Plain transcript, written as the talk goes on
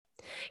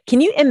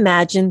Can you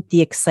imagine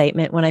the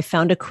excitement when I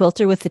found a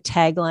quilter with the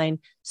tagline,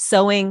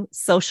 sewing,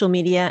 social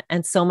media,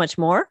 and so much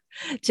more?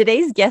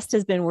 Today's guest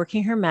has been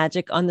working her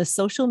magic on the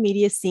social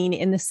media scene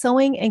in the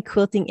sewing and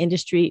quilting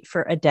industry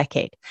for a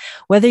decade.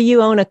 Whether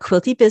you own a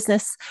quilty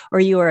business or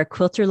you are a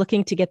quilter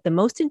looking to get the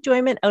most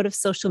enjoyment out of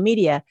social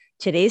media,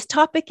 today's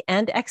topic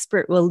and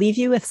expert will leave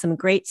you with some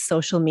great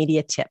social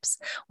media tips.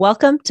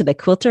 Welcome to the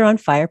Quilter on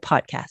Fire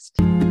podcast.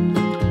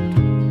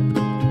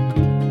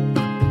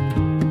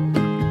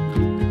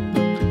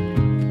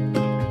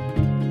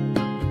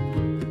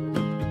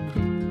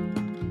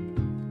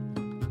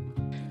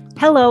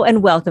 Hello,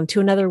 and welcome to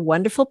another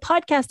wonderful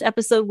podcast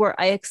episode where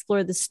I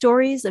explore the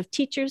stories of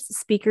teachers,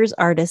 speakers,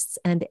 artists,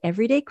 and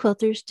everyday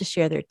quilters to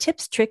share their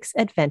tips, tricks,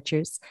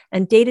 adventures,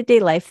 and day-to-day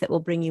life that will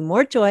bring you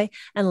more joy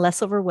and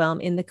less overwhelm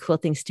in the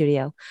quilting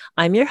studio.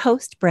 I'm your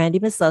host, Brandy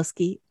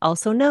Maslowski,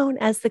 also known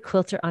as the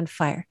Quilter on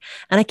Fire,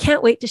 and I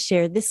can't wait to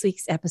share this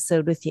week's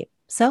episode with you.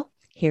 So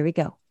here we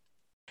go.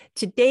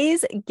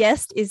 Today's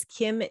guest is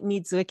Kim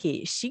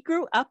Niedzwiecki. She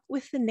grew up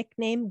with the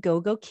nickname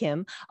Go-Go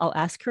Kim. I'll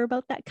ask her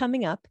about that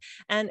coming up.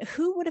 And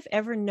who would have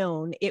ever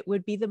known it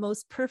would be the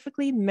most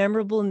perfectly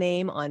memorable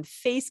name on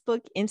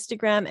Facebook,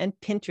 Instagram, and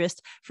Pinterest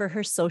for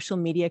her social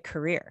media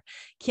career.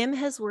 Kim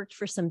has worked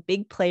for some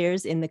big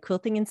players in the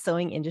quilting and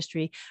sewing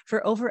industry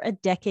for over a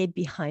decade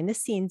behind the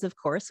scenes, of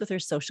course, with her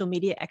social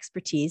media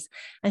expertise.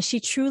 And she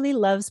truly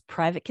loves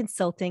private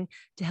consulting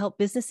to help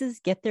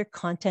businesses get their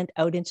content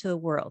out into the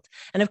world.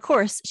 And of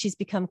course, she's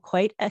become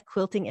quite a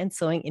quilting and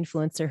sewing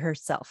influencer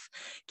herself.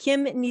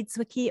 Kim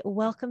Niedzwiecki,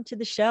 welcome to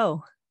the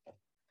show.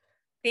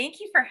 Thank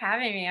you for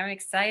having me. I'm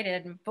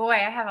excited. Boy,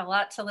 I have a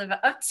lot to live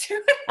up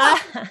to.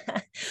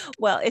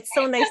 Well, it's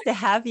so nice to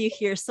have you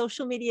here.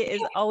 Social media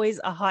is always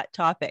a hot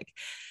topic.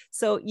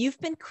 So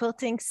you've been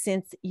quilting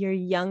since your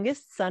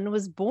youngest son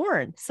was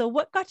born. So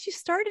what got you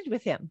started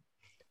with him?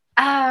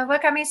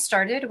 What got me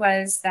started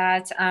was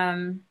that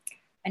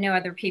I know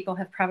other people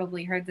have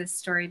probably heard this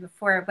story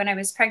before. When I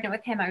was pregnant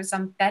with him, I was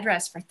on bed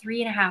rest for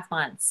 3.5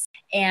 months.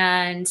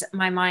 And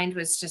my mind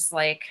was just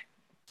like,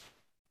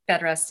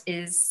 bed rest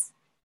is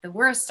the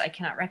worst. I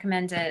cannot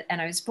recommend it.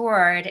 And I was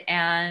bored.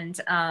 And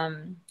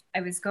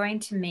I was going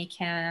to make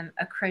him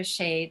a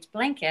crocheted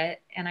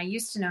blanket. And I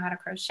used to know how to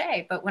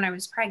crochet. But when I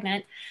was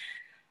pregnant,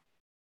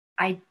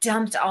 I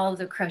dumped all of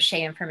the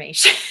crochet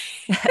information.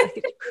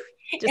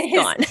 Just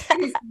gone.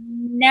 It's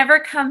never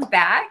come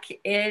back.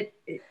 I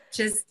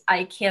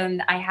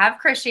have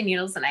crochet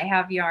needles and I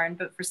have yarn,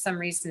 but for some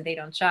reason they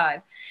don't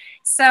jive.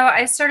 So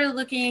I started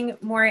looking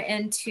more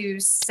into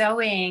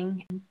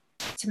sewing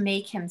to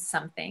make him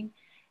something.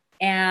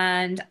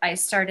 And I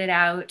started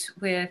out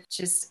with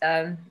just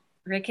a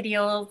rickety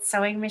old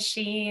sewing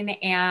machine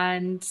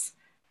and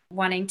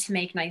wanting to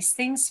make nice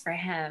things for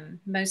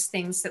him. Most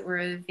things that were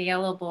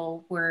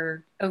available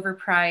were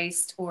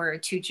overpriced or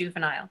too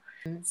juvenile.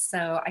 And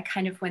so I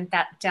kind of went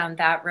down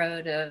that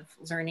road of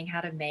learning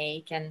how to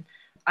make, and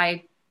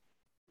I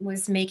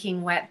was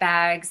making wet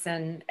bags,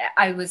 and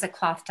I was a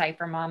cloth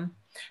diaper mom.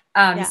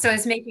 So I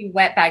was making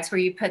wet bags where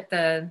you put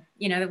the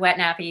wet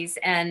nappies,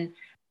 and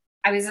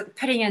I was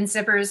putting in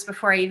zippers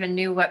before I even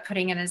knew what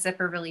putting in a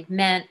zipper really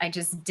meant. I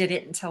just did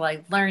it until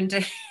I learned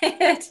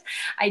it.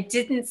 I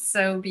didn't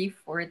sew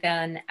before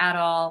then at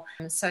all.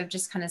 So I've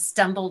just kind of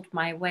stumbled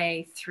my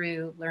way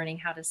through learning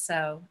how to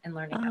sew and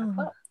learning how to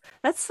quilt.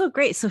 That's so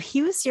great. So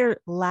he was your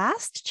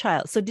last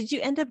child. So did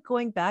you end up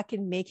going back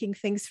and making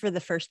things for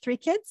the first 3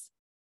 kids?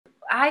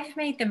 I've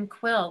made them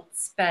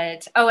quilts,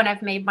 and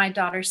I've made my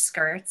daughter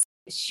skirts.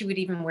 She would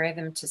even wear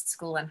them to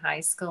school in high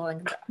school.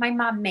 And my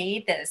mom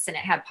made this, and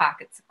it had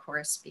pockets, of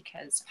course,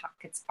 because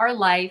pockets are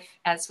life,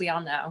 as we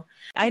all know.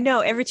 I know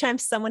every time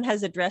someone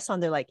has a dress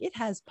on, they're like, it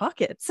has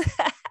pockets.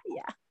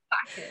 Yeah.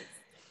 Pockets.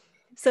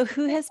 So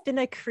who has been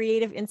a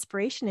creative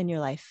inspiration in your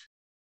life?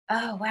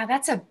 Oh, wow.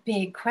 That's a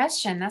big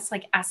question. That's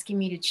like asking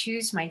me to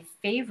choose my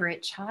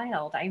favorite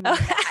child. I mean,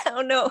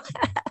 oh no.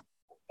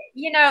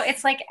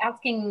 It's like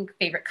asking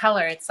favorite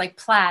color. It's like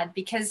plaid,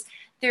 because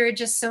there are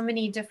just so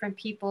many different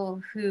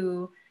people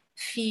who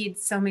feed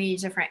so many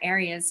different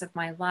areas of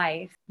my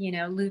life.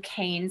 Luke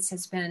Haynes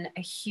has been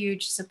a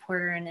huge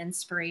supporter and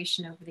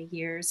inspiration over the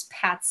years.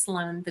 Pat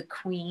Sloan, the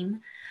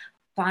queen.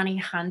 Bonnie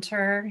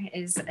Hunter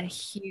is a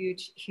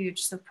huge,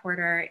 huge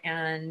supporter.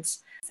 And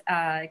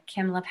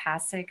Kim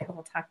Lepasic, who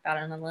we'll talk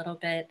about in a little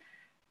bit.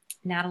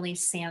 Natalie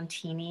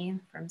Santini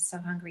from So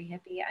Hungry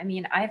Hippie. I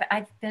mean,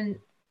 I've been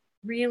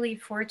really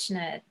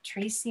fortunate.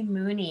 Tracy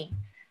Mooney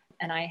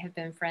and I have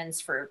been friends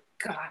for,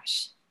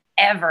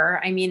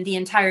 ever. I mean, the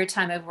entire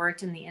time I've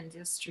worked in the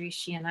industry,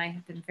 she and I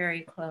have been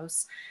very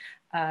close.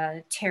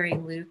 Terry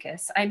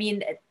Lucas. I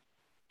mean,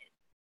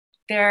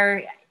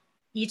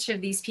 each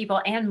of these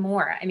people and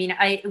more. I mean,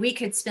 we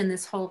could spend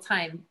this whole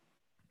time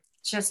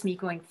just me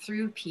going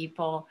through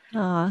people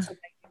to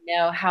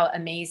know how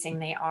amazing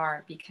they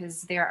are,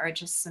 because there are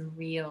just some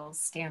real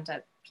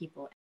stand-up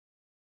people.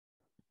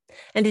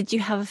 And did you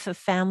have a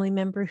family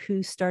member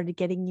who started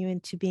getting you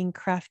into being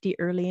crafty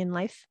early in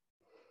life?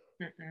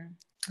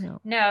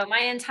 No, my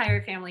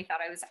entire family thought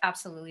I was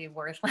absolutely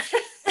worthless.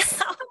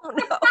 Oh,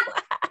 no.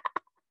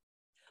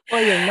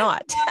 Well, you're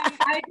not.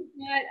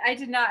 I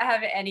did not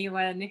have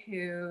anyone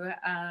who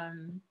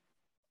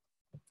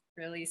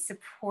really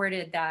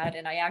supported that.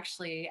 And I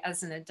actually,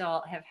 as an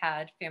adult, have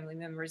had family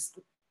members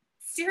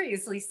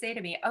seriously say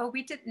to me, "Oh,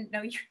 we didn't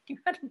know you knew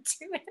how to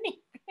do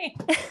anything."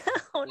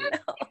 Oh no.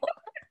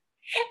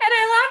 And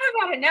I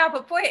laugh about it now,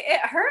 but boy,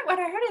 it hurt when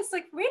I heard it. It's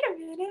like, wait a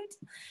minute.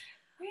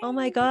 Oh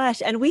my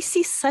gosh. And we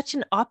see such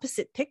an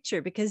opposite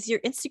picture because your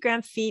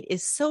Instagram feed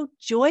is so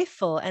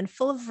joyful and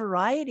full of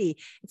variety.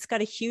 It's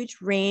got a huge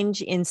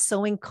range in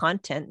sewing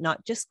content,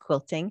 not just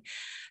quilting.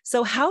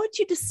 So, how would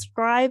you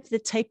describe the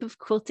type of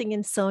quilting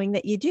and sewing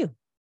that you do?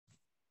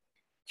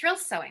 Thrill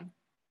sewing.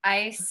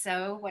 I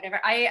sew whatever.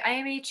 I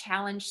am a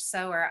challenge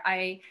sewer.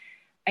 I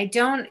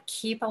don't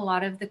keep a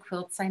lot of the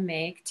quilts I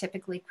make.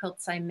 Typically,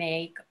 quilts I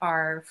make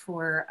are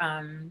for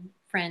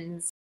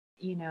friends,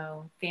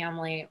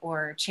 family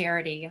or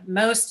charity.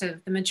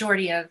 The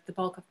majority of the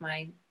bulk of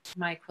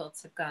my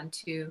quilts have gone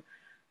to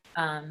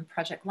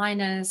Project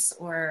Linus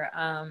or,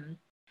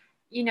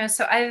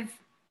 so I've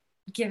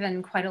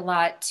given quite a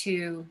lot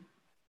to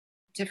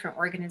different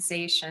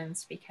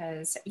organizations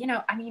because,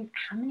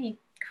 how many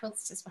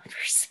quilts does one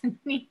person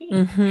need?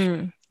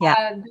 Mm-hmm.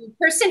 Yeah. The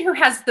person who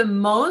has the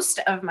most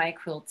of my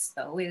quilts,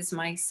 though, is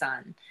my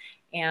son.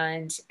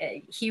 And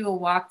he will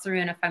walk through,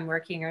 and if I'm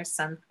working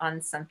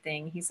on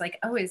something, he's like,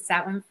 "Oh, is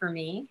that one for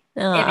me?"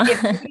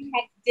 If he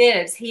has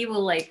dibs, he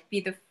will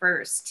be the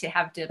first to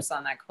have dibs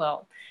on that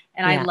quilt,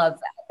 and I Yeah. love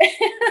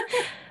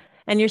that.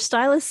 And your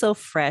style is so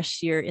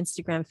fresh. Your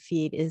Instagram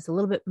feed is a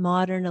little bit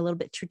modern, a little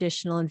bit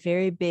traditional, and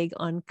very big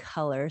on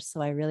color. So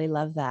I really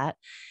love that.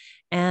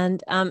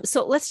 And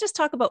so let's just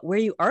talk about where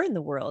you are in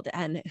the world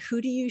and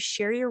who do you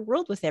share your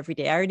world with every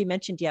day? I already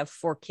mentioned you have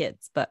 4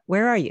 kids, but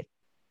where are you?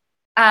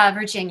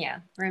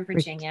 Virginia. We're in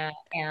Virginia,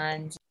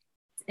 and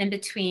in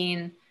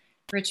between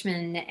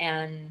Richmond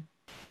and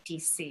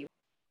DC.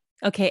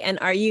 Okay. And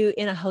are you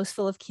in a house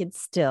full of kids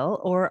still,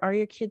 or are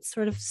your kids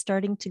sort of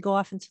starting to go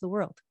off into the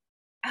world?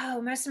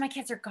 Oh, most of my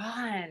kids are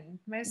gone.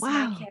 Most of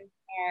my Wow. kids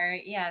are,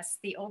 yes.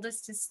 The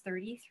oldest is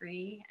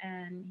 33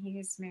 and he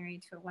is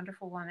married to a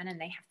wonderful woman and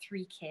they have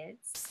 3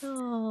 kids.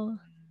 Oh,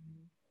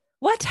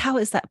 what? How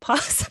is that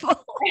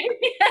possible?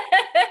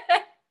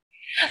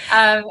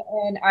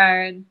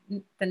 And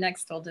the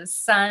next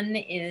oldest son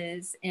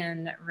is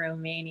in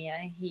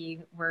Romania.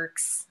 He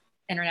works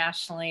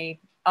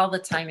internationally all the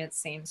time, it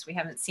seems. We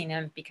haven't seen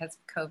him because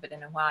of COVID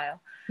in a while.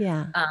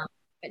 Yeah.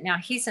 But now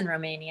he's in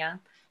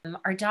Romania.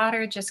 Our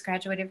daughter just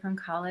graduated from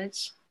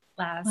college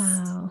last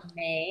Wow.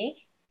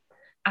 May,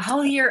 a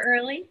whole year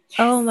early.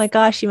 Oh my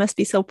gosh, you must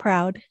be so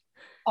proud.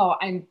 Oh,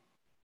 I'm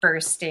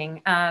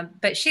bursting.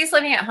 But she's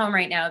living at home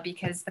right now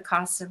because the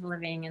cost of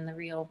living in the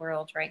real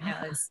world right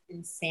now is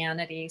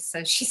insanity.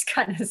 So she's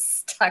kind of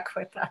stuck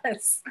with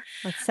us.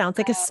 That sounds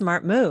like a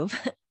smart move.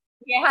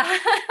 Yeah.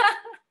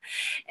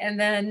 And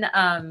then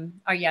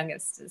our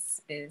youngest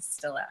is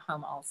still at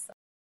home also.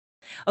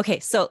 Okay,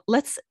 so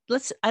let's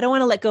I don't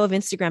want to let go of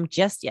Instagram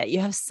just yet.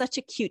 You have such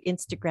a cute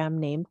Instagram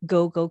name,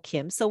 Go Go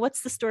Kim. So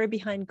what's the story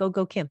behind Go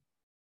Go Kim?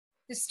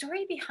 The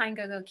story behind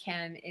Go Go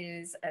Kim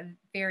is a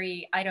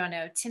very, I don't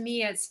know, to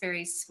me it's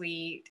very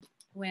sweet.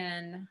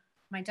 When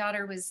my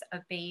daughter was a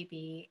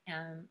baby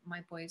and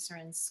my boys are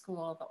in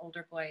school, the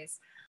older boys,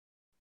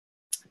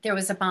 there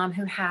was a mom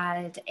who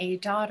had a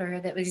daughter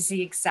that was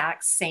the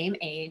exact same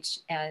age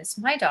as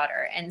my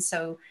daughter. And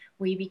so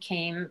we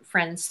became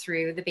friends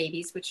through the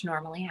babies, which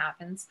normally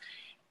happens.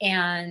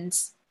 And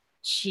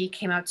she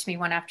came up to me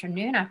one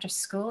afternoon after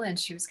school and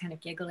she was kind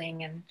of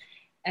giggling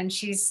and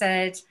she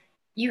said,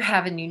 "You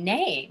have a new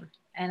name."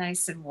 And I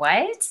said,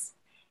 "What?"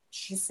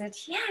 She said,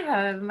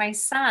 "Yeah, my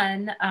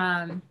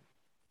son,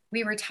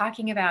 we were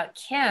talking about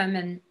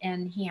Kim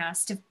and he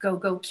asked if Go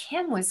Go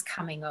Kim was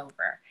coming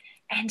over."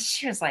 And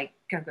she was like,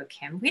 "Go Go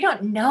Kim? We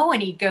don't know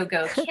any Go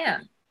Go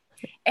Kim."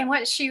 And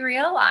what she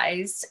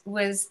realized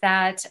was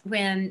that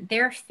when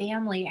their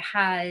family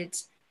had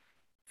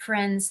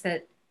friends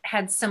that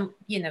had some,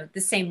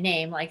 the same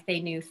name, like they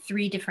knew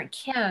 3 different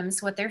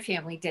Kims, what their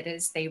family did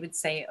is they would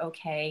say,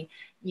 okay,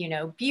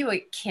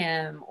 Buick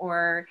Kim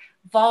or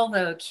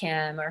Volvo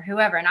Kim or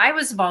whoever. And I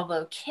was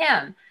Volvo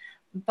Kim.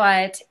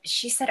 But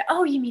she said,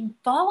 "Oh, you mean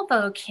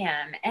Volvo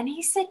Kim?" And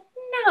he said,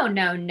 "No,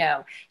 no,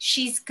 no.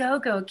 She's Go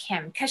Go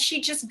Kim because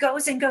she just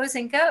goes and goes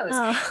and goes."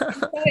 Oh. And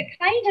so it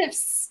kind of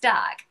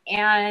stuck.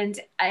 And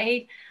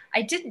I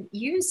didn't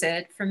use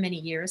it for many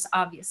years,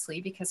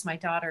 obviously, because my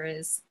daughter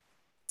is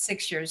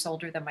 6 years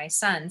older than my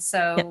son.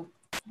 So Yeah.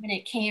 when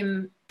it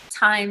came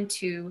time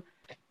to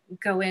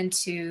go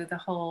into the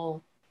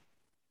whole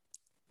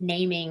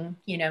naming,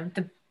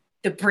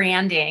 the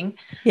branding,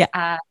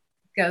 Yeah.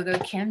 Go Go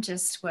Kim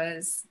just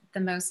was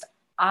the most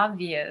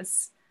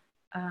obvious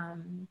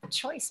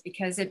choice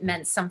because it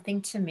meant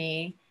something to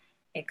me.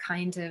 It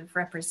kind of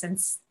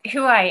represents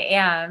who I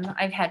am.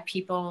 I've had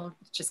people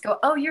just go,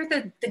 "Oh, you're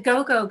the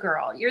go-go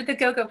girl. You're the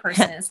go-go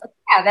person." It's like,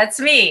 yeah, that's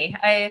me.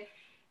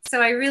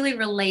 So I really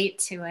relate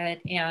to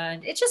it.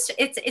 And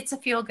it's a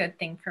feel-good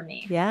thing for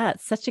me. Yeah,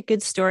 it's such a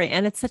good story.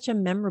 And it's such a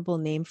memorable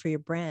name for your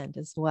brand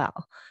as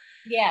well.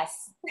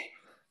 Yes.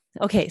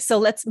 Okay, so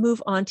let's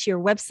move on to your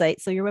website.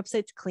 So your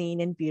website's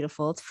clean and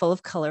beautiful. It's full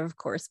of color, of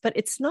course, but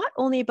it's not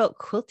only about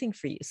quilting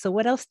for you. So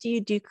what else do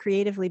you do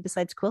creatively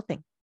besides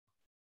quilting?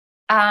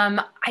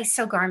 I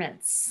sew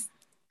garments.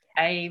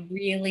 I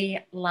really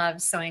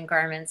love sewing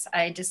garments.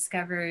 I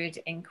discovered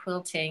in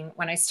quilting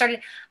when I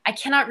started, I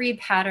cannot read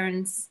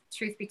patterns.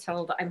 Truth be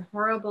told, I'm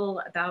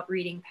horrible about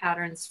reading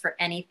patterns for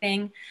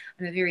anything.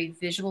 I'm a very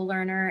visual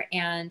learner.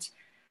 And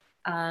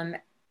um,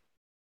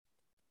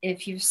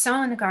 if you've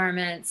sewn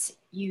garments,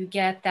 you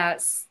get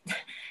that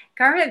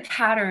garment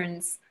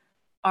patterns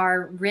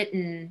are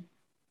written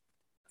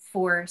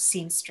for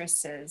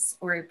seamstresses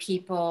or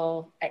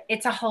people.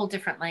 It's a whole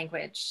different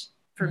language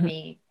for Mhm.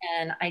 me,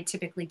 and I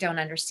typically don't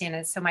understand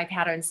it. So my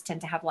patterns tend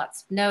to have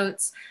lots of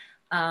notes.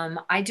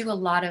 I do a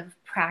lot of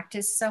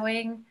practice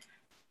sewing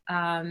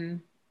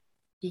um,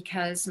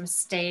 because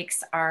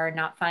mistakes are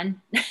not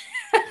fun.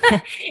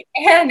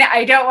 And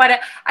I don't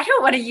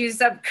want to use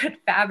up good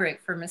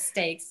fabric for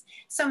mistakes.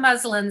 So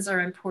muslins are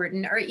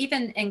important, or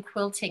even in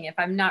quilting, if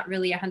I'm not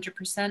really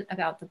 100%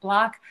 about the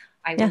block,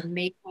 I Yeah. will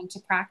make one to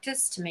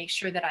practice to make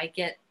sure that I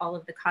get all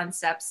of the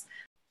concepts.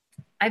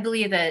 I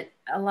believe that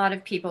a lot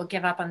of people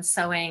give up on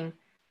sewing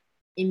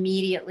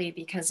immediately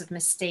because of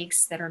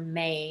mistakes that are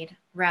made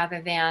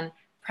rather than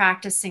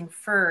practicing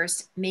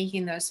first,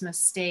 making those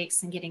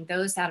mistakes and getting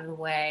those out of the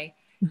way,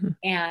 Mhm.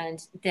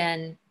 and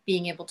then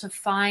being able to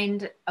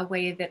find a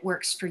way that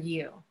works for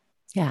you.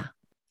 Yeah.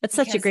 That's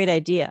such a Because great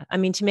idea. I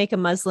mean, to make a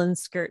muslin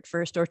skirt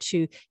first or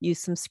to use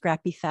some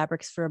scrappy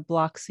fabrics for a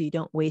block so you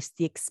don't waste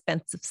the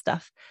expensive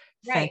stuff.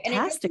 right, and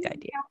Fantastic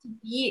idea.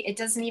 it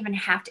doesn't even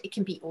have to, it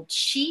can be old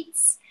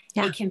sheets.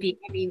 Yeah. It can be,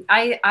 I mean,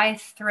 I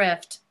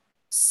thrift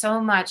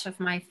so much of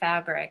my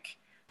fabric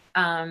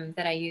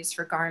that I use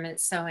for garment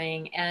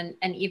sewing and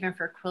even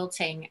for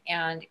quilting.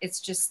 And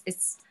it's,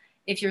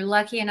 if you're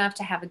lucky enough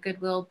to have a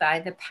Goodwill by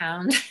the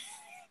pound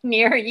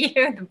near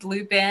you, the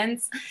blue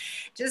bins,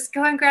 just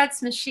go and grab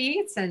some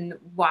sheets and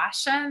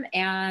wash them.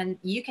 And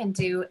you can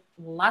do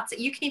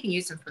you can even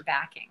use them for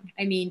backing.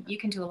 I mean, you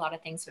can do a lot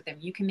of things with them.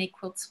 You can make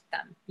quilts with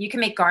them. You can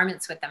make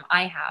garments with them.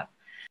 I have.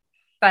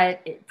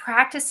 But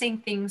practicing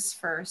things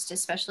first,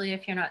 especially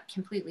if you're not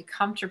completely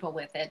comfortable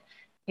with it,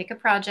 pick a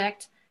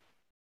project,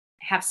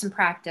 have some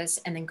practice,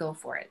 and then go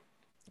for it.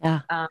 Yeah.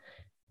 Um,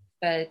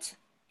 but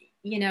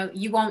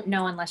you won't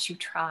know unless you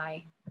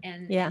try.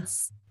 Yeah. And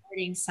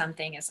starting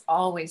something is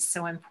always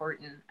so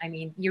important. I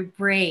mean, you're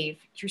brave.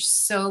 You're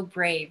so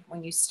brave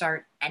when you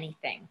start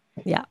anything.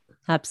 Yeah,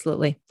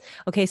 absolutely.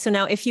 Okay, so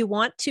now if you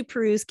want to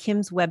peruse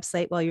Kim's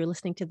website while you're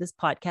listening to this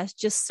podcast,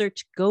 just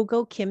search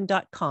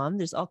gogokim.com.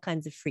 There's all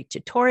kinds of free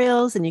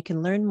tutorials and you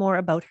can learn more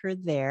about her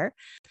there.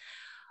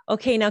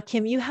 Okay, now,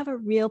 Kim, you have a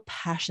real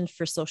passion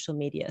for social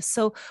media.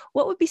 So,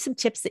 what would be some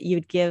tips that you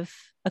would give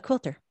a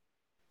quilter?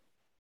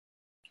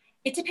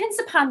 It depends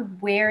upon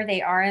where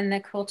they are in the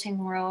quilting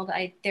world.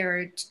 There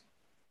are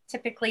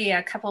typically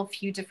a couple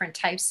few different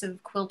types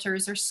of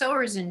quilters or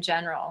sewers in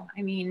general.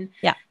 I mean,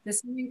 Yeah. the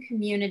sewing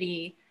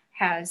community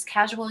has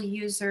casual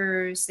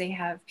users. They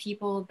have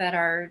people that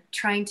are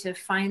trying to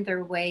find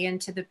their way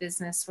into the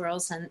business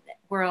world,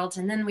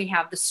 and then we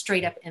have the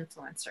straight up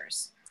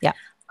influencers. Yeah.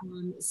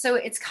 So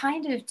it's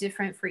kind of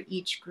different for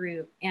each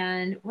group.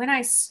 And when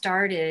I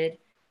started,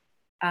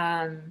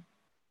 um,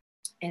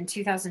 in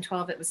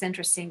 2012, it was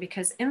interesting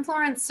because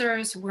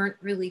influencers weren't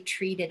really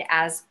treated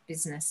as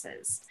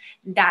businesses.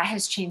 That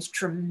has changed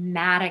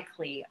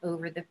dramatically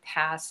over the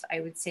past, I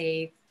would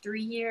say,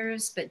 3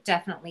 years, but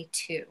definitely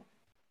two.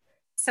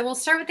 So we'll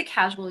start with the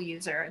casual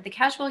user. The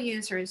casual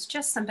user is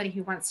just somebody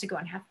who wants to go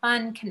and have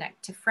fun,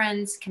 connect to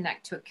friends,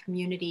 connect to a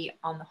community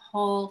on the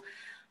whole.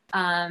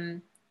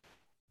 Um,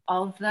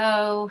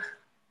 Although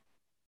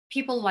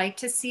people like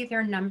to see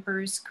their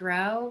numbers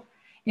grow,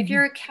 if Mhm.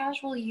 you're a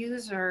casual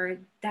user,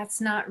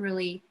 that's not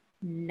really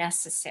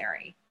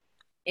necessary.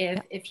 If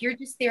Yeah. if you're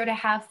just there to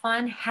have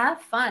fun,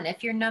 have fun.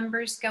 If your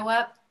numbers go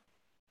up,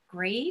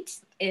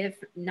 great.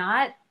 If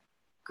not,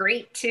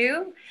 great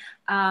too.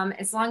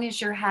 As long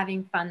as you're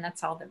having fun,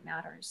 that's all that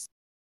matters.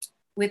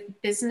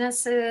 With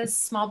businesses,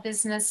 small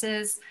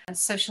businesses,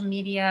 social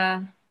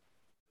media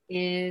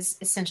is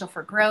essential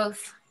for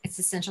growth. It's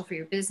essential for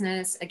your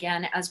business.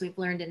 Again, as we've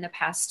learned in the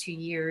past 2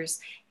 years,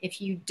 if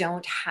you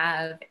don't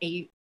have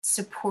a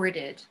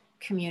supported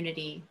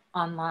community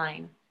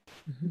online,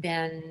 Mhm.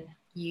 then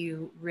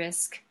you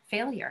risk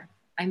failure.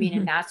 I mean,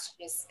 and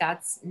Mhm.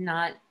 that's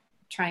not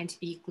trying to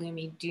be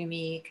gloomy,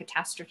 doomy,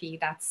 catastrophe.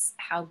 That's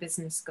how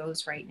business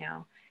goes right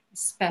now,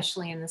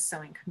 especially in the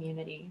sewing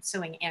community,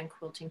 sewing and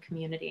quilting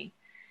community.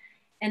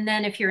 And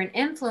then if you're an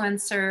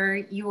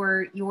influencer,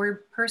 your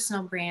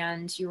personal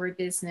brand, your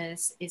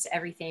business is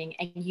everything.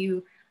 And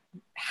you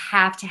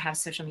have to have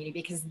social media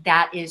because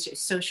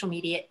social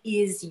media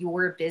is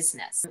your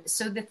business.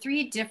 So the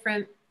three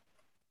different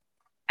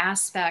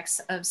aspects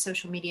of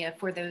social media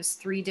for those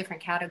three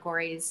different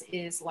categories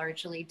is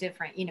largely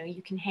different.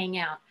 You can hang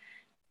out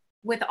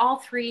with all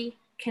three.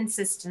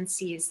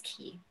 Consistency is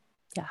key.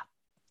 Yeah.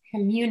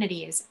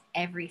 Community is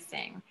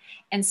everything,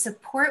 and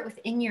support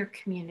within your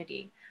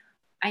community.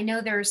 I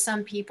know there are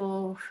some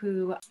people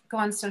who go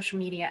on social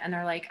media and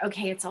they're like,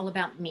 okay, it's all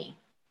about me.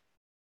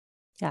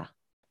 Yeah.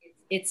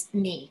 It's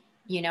me.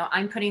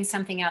 I'm putting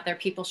something out there.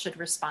 People should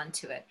respond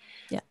to it.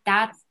 Yeah.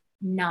 That's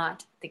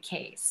not the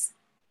case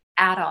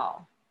at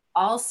all.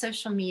 All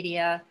social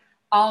media,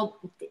 all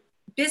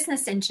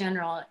business in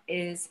general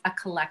is a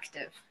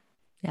collective.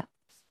 Yeah.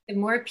 The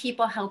more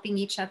people helping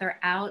each other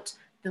out,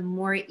 the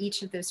more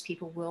each of those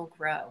people will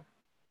grow.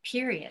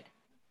 Period.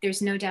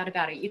 There's no doubt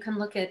about it. You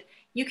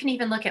can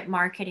even look at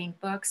marketing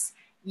books.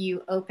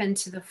 You open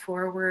to the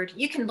forward.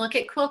 You can look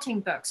at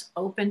quilting books,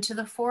 open to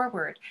the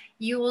forward.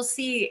 You will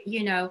see,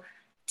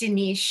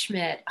 Denise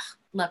Schmidt,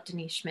 love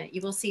Denise Schmidt.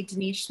 You will see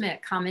Denise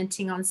Schmidt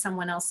commenting on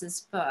someone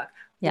else's book,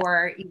 Yeah.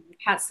 or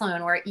Pat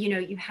Sloan, or,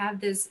 you have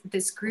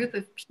this group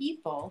of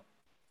people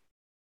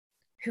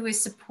who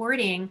is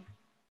supporting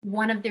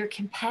one of their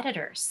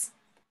competitors.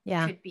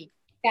 Yeah. Could be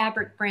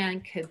fabric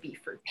brand, could be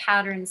for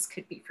patterns,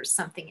 could be for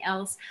something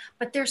else,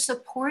 but they're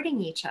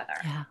supporting each other.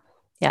 Yeah.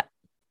 Yeah.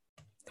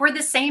 For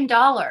the same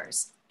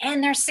dollars,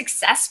 and they're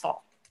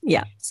successful.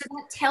 Yeah. So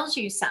that tells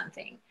you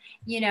something.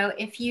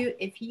 If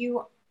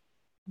you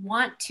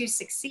want to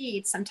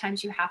succeed,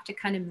 sometimes you have to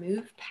kind of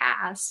move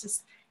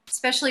past,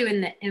 especially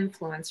in the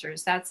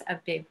influencers. That's a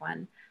big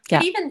one. Yeah.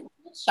 But even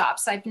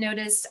shops, I've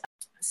noticed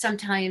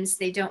sometimes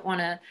they don't want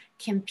to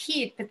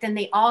compete, but then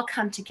they all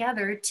come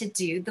together to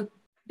do the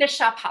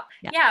shop hop.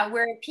 Yeah,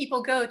 where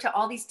people go to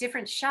all these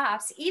different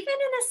shops, even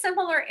in a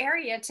similar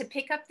area, to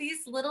pick up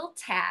these little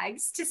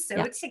tags to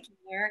sew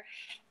together.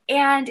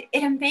 And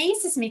it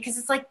amazes me because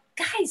it's like,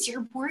 guys,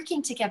 you're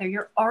working together.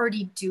 You're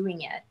already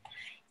doing it.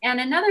 And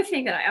another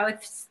thing that I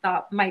always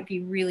thought might be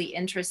really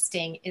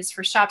interesting is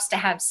for shops to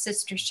have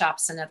sister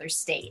shops in other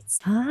states.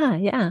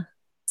 Yeah.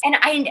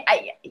 And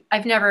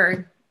I've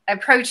never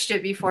approached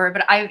it before,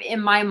 but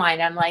in my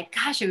mind, I'm like,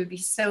 gosh, it would be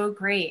so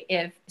great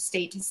if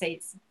state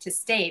to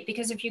state,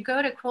 because if you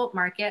go to Quilt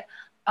Market,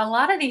 a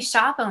lot of these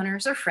shop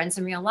owners are friends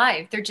in real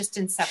life. They're just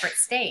in separate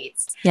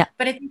states. Yeah.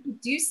 But if you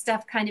could do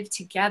stuff kind of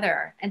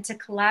together and to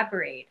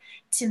collaborate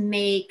to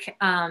make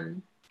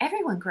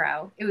everyone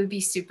grow, it would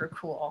be super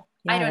cool.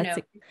 Yeah, I don't know.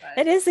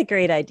 It is a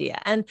great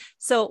idea. And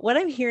so what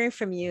I'm hearing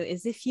from you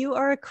is, if you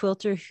are a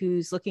quilter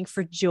who's looking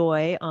for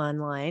joy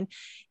online,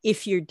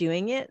 if you're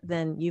doing it,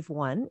 then you've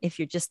won. If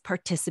you're just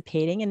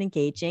participating and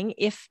engaging,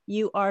 if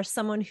you are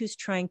someone who's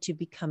trying to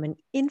become an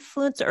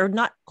influencer, or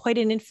not quite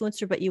an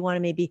influencer, but you want to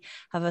maybe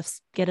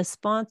get a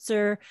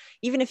sponsor,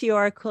 even if you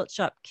are a quilt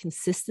shop,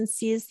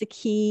 consistency is the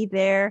key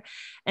there.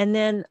 And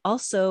then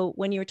also,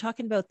 when you were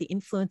talking about the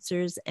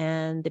influencers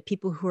and the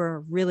people who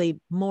are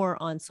really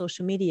more on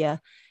social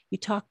media, you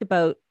talked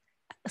about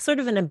sort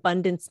of an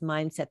abundance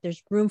mindset.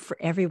 There's room for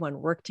everyone,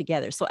 work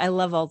together. So I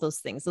love all those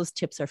things. Those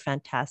tips are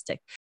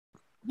fantastic.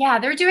 Yeah,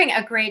 they're doing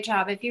a great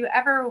job. If you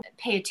ever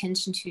pay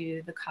attention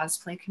to the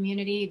cosplay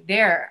community,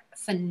 they're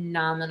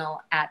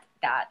phenomenal at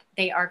that.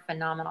 They are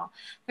phenomenal.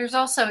 There's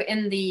also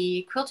in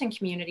the quilting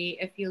community,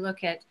 if you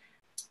look at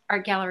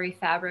Art Gallery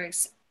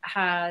Fabrics,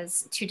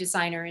 has two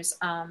designers,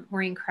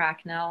 Maureen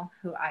Cracknell,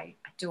 who I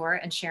adore,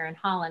 and Sharon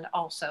Holland,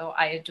 also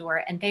I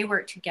adore, and they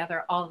work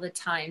together all the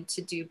time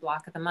to do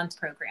Block of the Month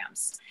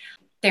programs.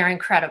 They're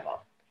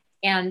incredible,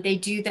 and they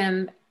do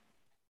them.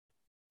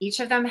 Each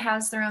of them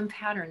has their own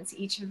patterns.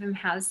 Each of them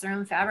has their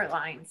own fabric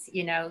lines,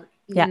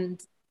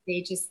 and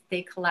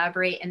they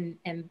collaborate,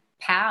 and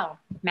pow,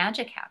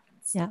 magic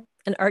happens. Yeah.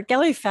 And Art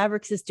Gallery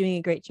Fabrics is doing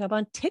a great job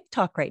on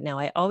TikTok right now.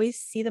 I always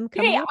see them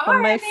coming up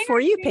on my For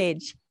You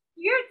page.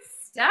 Weird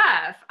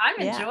stuff. I'm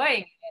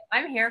enjoying it.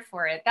 I'm here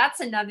for it. That's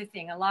another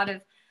thing. A lot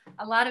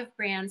of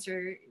brands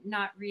are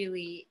not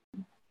really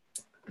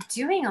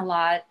doing a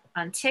lot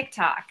on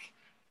TikTok.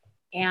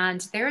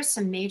 And there are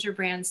some major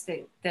brands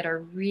that are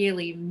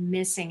really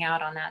missing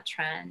out on that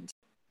trend.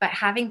 But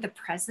having the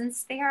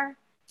presence there,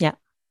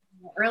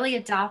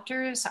 early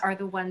adopters are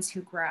the ones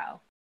who grow.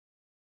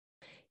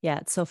 Yeah,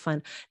 it's so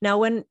fun.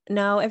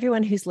 Now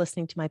everyone who's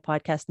listening to my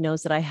podcast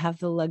knows that I have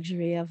the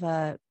luxury of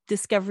a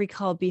discovery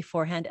call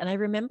beforehand. And I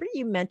remember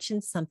you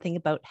mentioned something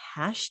about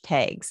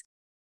hashtags.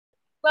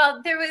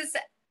 Well, there was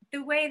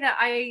the way that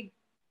I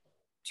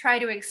try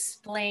to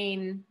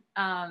explain,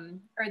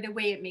 or the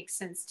way it makes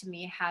sense to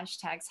me,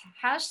 hashtags.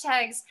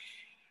 Hashtags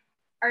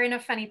are in a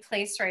funny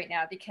place right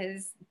now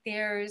because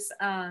there's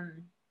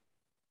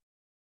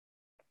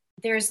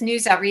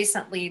news out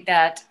recently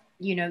that,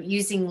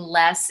 using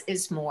less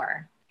is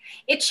more.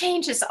 It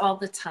changes all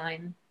the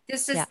time.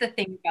 This is the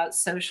thing about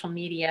social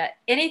media.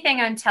 Anything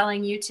I'm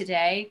telling you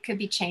today could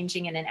be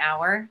changing in an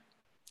hour.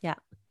 Yeah.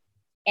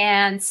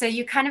 And so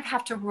you kind of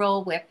have to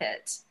roll with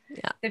it.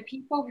 Yeah. The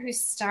people who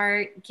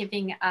start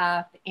giving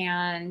up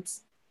and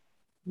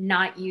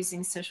not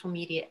using social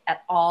media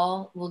at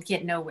all will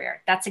get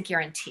nowhere. That's a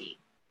guarantee.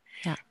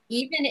 Yeah.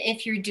 Even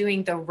if you're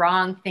doing the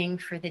wrong thing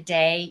for the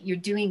day, you're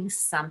doing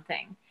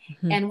something.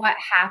 Mm-hmm. And what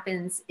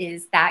happens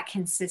is that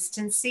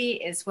consistency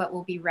is what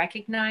will be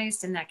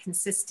recognized, and that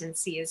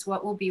consistency is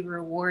what will be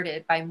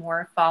rewarded by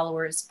more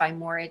followers, by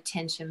more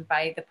attention,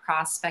 by the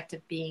prospect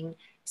of being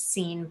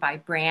seen by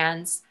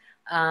brands.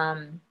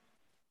 And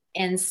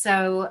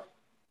so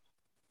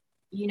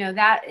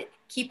that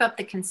keep up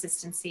the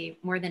consistency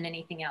more than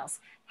anything else.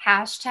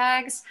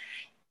 Hashtags,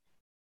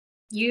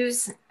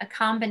 use a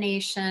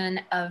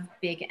combination of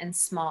big and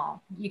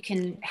small. You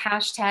can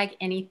hashtag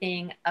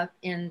anything up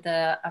in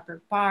the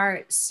upper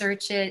bar,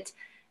 search it,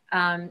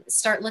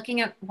 start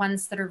looking at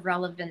ones that are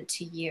relevant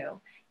to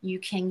you. You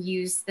can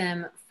use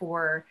them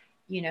for,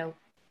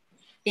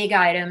 big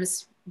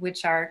items,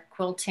 which are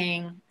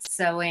quilting,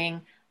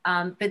 sewing.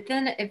 But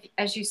then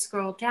as you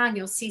scroll down,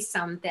 you'll see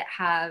some that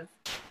have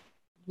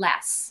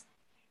less.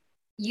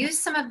 Use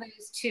some of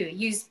those too.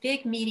 Use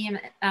big, medium,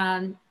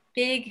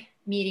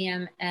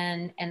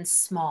 and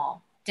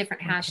small,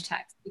 different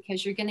hashtags,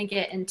 because you're going to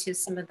get into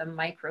some of the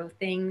micro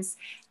things,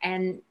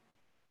 and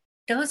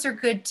those are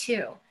good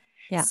too.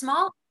 Yeah.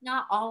 Small,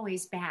 not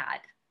always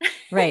bad.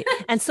 Right.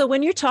 And so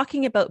when you're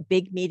talking about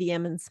big,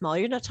 medium, and small,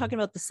 you're not talking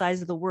about the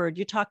size of the word.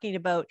 You're talking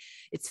about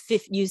it's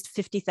used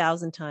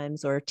 50,000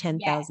 times or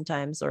 10,000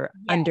 times or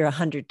under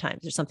 100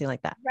 times or something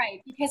like that.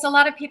 Right. Because a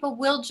lot of people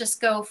will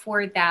just go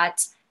for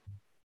that,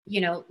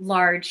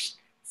 large,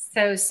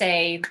 so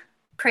say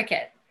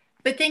cricket.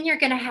 But then you're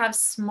going to have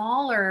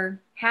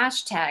smaller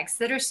hashtags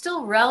that are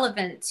still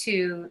relevant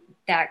to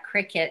that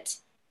cricket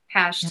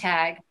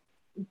hashtag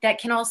that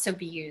can also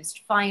be used.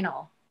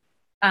 Final,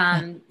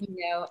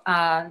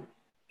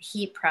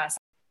 heat press.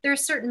 There are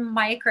certain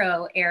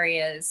micro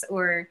areas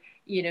or,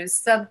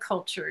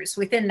 subcultures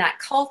within that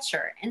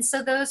culture. And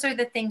so those are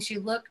the things you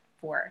look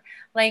for.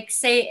 Like,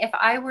 say, if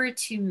I were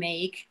to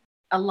make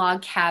a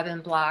log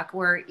cabin block,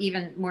 or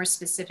even more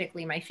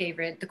specifically, my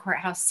favorite, the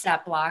courthouse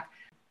step block,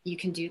 you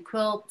can do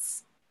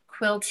quilts,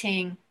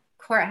 quilting,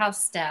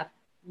 courthouse step,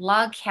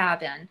 log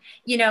cabin,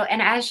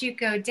 and as you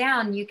go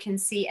down, you can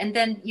see, and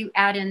then you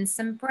add in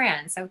some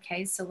brands.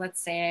 Okay, so let's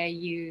say I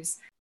use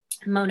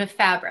Mona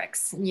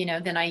fabrics,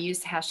 then I use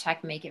the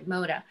hashtag make it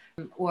Moda,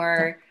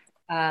 or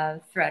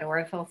thread,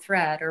 Orifil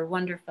thread, or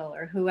Wonderful,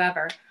 or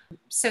whoever.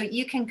 So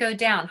you can go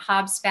down,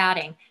 Hobbs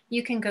batting,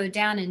 you can go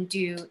down and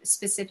do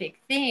specific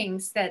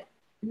things that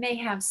may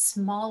have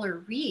smaller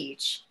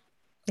reach.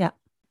 Yeah.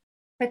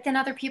 But then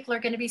other people are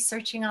going to be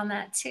searching on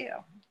that too.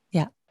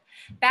 Yeah.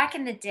 Back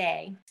in the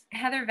day,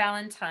 Heather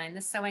Valentine,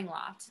 the Sewing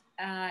Loft,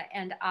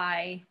 and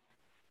I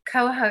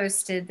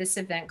co-hosted this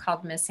event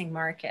called Missing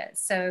Market.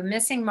 So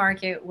Missing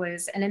Market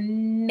was an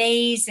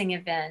amazing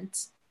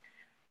event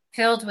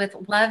filled with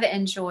love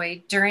and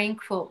joy during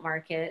Quilt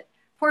Market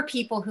for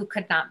people who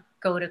could not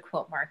go to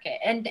Quilt Market.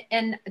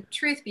 And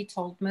truth be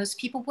told, most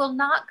people will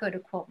not go to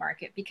Quilt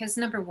Market because,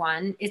 number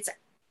one, it's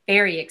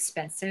very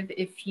expensive.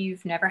 If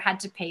you've never had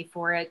to pay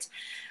for it,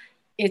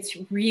 it's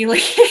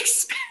really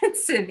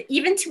expensive,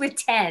 even to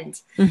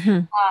attend.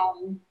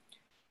 Mm-hmm.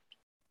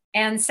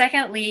 And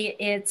secondly,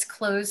 it's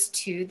closed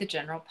to the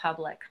general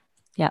public.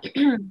 Yeah.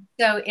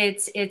 So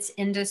it's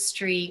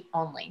industry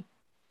only.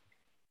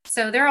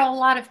 So there are a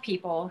lot of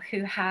people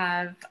who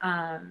have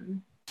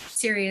the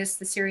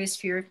serious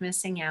fear of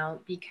missing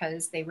out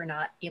because they were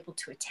not able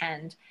to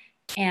attend.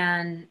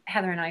 And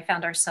Heather and I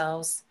found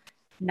ourselves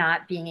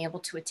not being able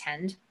to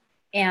attend.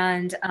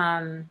 And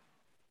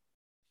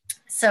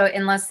so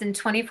in less than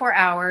 48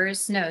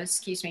 hours,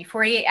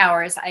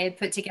 I had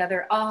put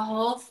together a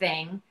whole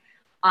thing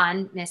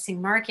on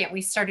Missing Market.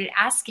 We started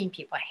asking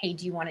people, hey,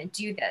 do you want to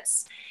do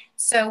this?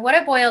 So what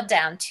it boiled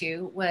down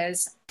to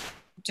was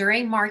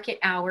during market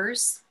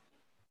hours,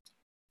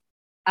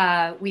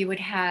 we would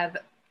have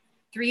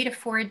 3 to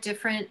 4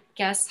 different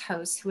guest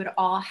hosts who would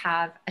all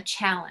have a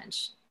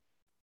challenge.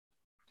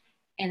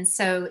 And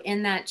so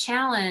in that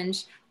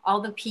challenge,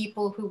 all the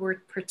people who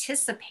were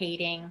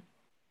participating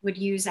would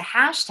use a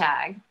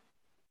hashtag,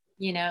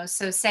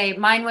 so say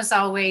mine was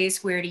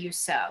always, where do you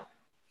sew?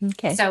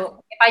 Okay.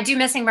 So if I do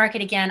Missing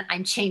Market again,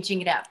 I'm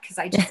changing it up because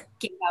I just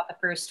gave out the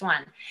first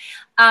one.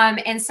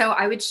 And so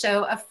I would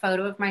show a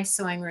photo of my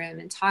sewing room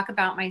and talk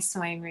about my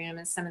sewing room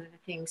and some of the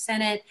things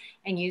in it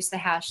and use the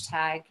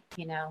hashtag,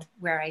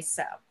 where I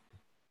sew.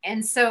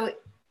 And so,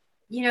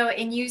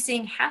 in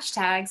using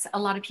hashtags, a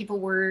lot of people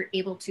were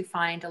able to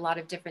find a lot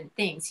of different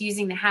things.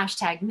 Using the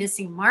hashtag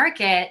Missing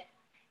Market,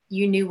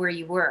 you knew where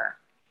you were.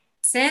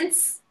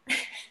 Since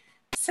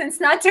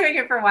not doing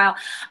it for a while,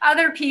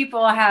 other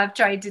people have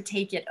tried to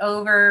take it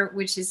over,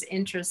 which is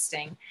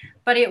interesting.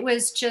 But it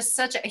was just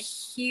such a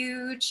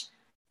huge,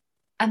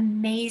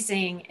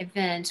 amazing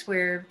event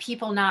where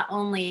people not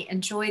only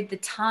enjoyed the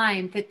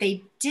time that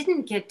they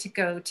didn't get to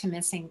go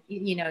to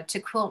to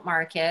Quilt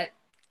Market.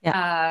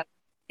 Yeah.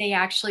 They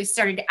actually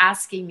started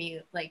asking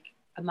me like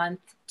a month,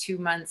 2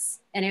 months,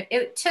 and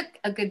it took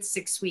a good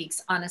 6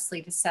 weeks,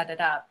 honestly, to set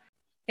it up.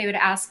 They would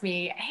ask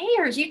me, hey,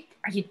 are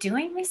you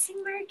doing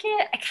Missing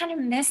Market? I kind of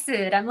miss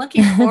it. I'm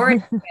looking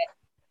forward to it.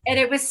 And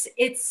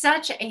it's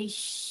such a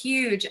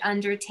huge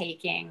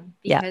undertaking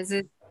because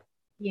it's,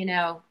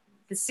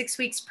 the 6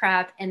 weeks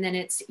prep, and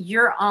then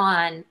you're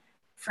on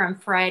from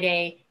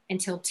Friday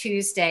until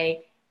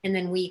Tuesday, and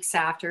then weeks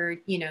after,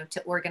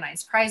 to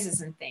organize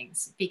prizes and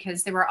things,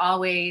 because there were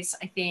always,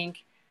 I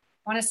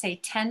want to say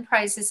 10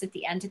 prizes at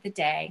the end of the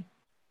day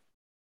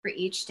for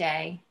each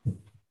day.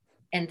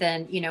 and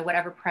then,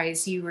 whatever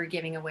prize you were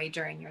giving away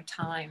during your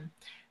time.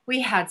 We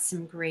had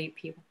some great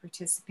people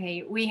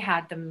participate. We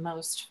had the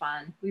most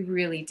fun. We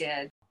really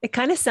did. It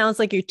kind of sounds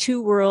like your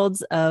two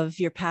worlds of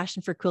your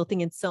passion for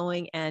quilting and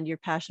sewing and your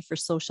passion for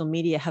social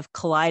media have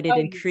collided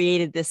and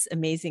created this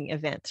amazing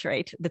event,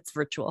 right? That's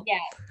virtual. Yeah.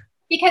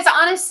 Because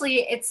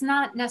honestly, it's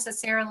not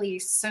necessarily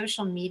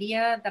social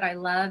media that I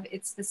love.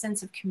 It's the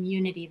sense of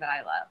community that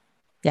I love.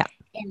 Yeah.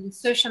 And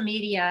social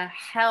media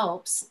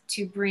helps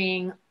to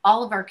bring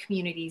all of our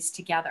communities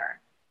together.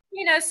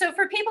 So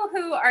for people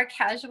who are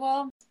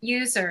casual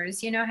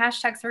users,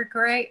 hashtags are a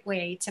great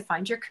way to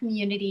find your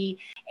community.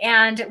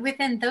 And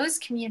within those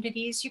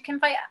communities, you can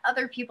invite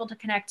other people to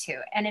connect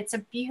to. And it's a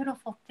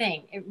beautiful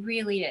thing. It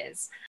really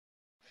is.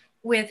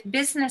 With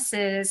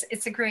businesses,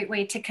 it's a great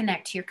way to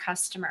connect to your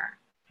customer.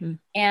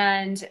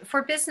 And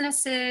for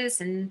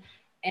businesses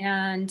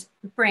and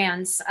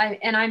brands,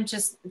 I'm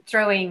just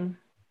throwing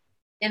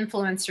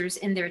influencers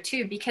in there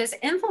too, because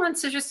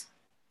influencers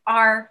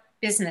are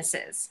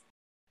businesses.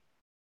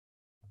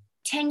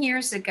 10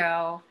 years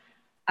ago,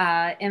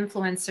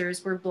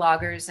 influencers were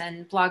bloggers,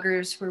 and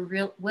bloggers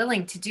were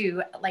willing to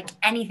do like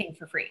anything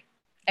for free.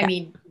 I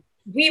mean,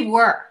 we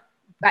were.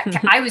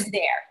 I was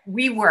there.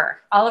 We were.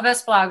 All of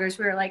us bloggers,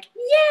 we were like,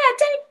 yeah,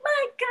 take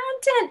my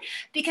content,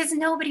 because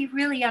nobody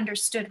really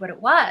understood what it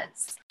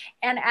was.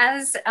 And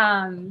as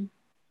the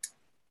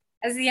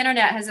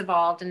internet has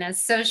evolved and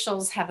as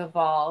socials have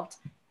evolved,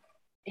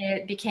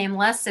 it became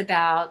less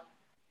about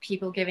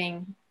people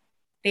giving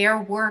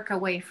their work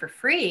away for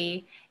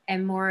free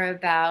and more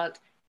about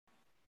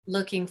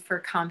looking for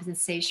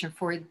compensation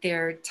for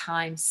their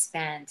time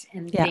spent.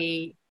 And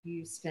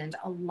you spend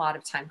a lot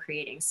of time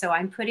creating. So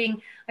I'm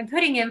putting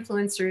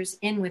influencers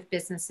in with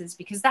businesses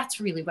because that's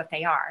really what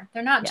they are.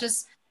 They're not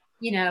just,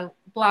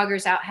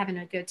 bloggers out having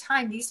a good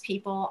time. These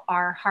people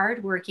are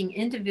hardworking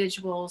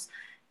individuals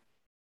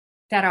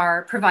that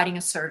are providing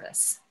a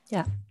service.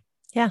 Yeah.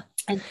 Yeah.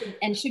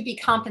 And should be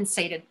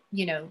compensated,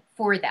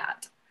 for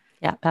that.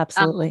 Yeah,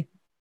 absolutely.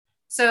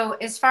 So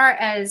as far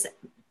as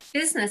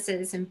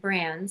businesses and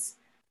brands,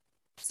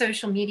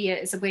 social media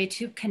is a way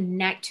to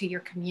connect to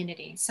your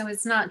community. So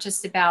it's not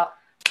just about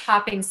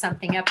popping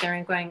something up there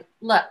and going,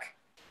 look,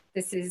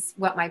 this is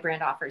what my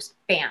brand offers.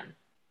 Bam.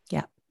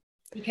 Yeah.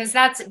 Because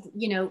that's,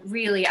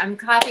 really, I'm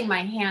clapping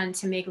my hand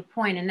to make a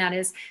point. And that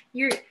is,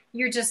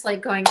 you're just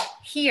like going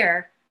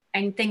here,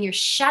 and then you're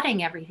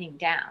shutting everything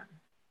down.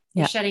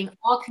 You're shutting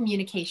all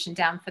communication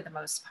down for the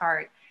most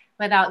part,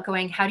 without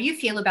going, how do you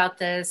feel about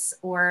this?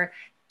 Or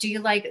do you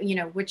like,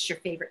 what's your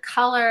favorite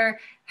color?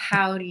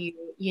 How do you,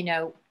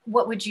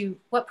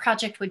 what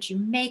project would you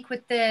make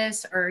with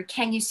this? Or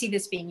can you see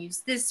this being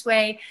used this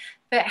way?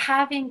 But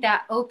having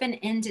that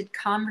open-ended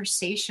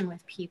conversation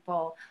with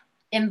people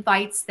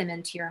invites them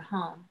into your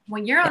home.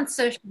 When you're on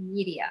social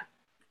media,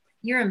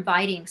 you're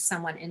inviting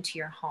someone into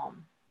your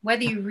home,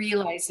 whether you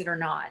realize it or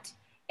not.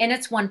 And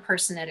it's one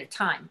person at a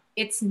time.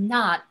 It's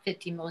not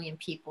 50 million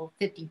people,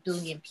 50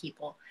 billion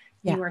people.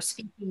 You are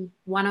speaking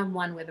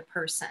one-on-one with a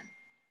person.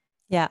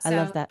 Yeah, so I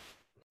love that.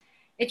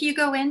 If you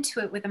go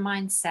into it with a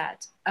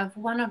mindset of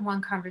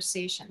one-on-one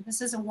conversation,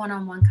 this is a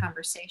one-on-one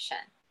conversation.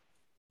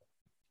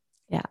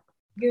 Yeah.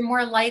 You're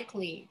more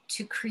likely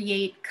to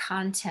create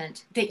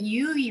content that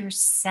you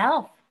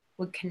yourself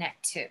would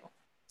connect to.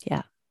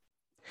 Yeah.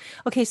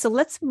 Okay, so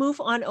let's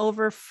move on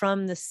over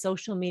from the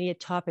social media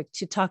topic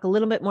to talk a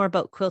little bit more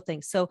about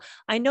quilting. So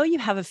I know you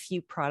have a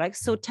few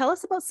products. So tell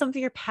us about some of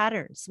your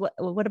patterns.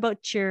 What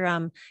about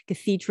your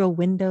cathedral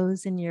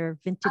windows and your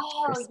vintage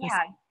Christmas? Yeah.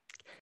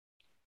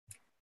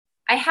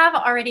 I have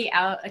already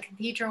out a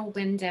cathedral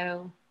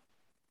window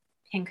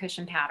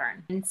pincushion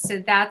pattern. And so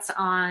that's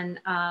on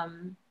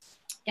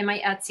in my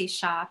Etsy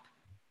shop,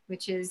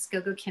 which is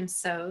Gogo Kim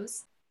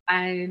Sews.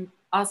 I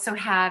also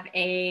have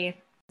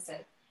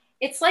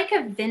it's like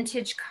a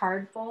vintage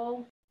card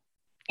bowl,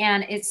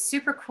 and it's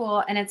super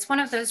cool. And it's one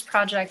of those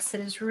projects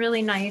that is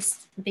really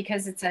nice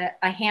because it's a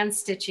hand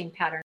stitching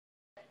pattern.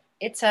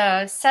 It's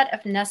a set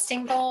of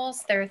nesting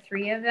bowls. There are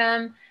 3 of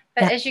them.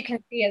 But as you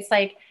can see, it's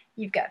like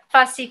you've got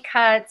fussy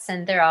cuts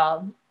and they're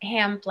all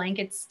hand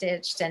blanket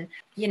stitched, and,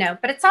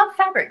 but it's all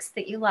fabrics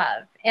that you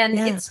love. And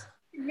it's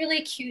a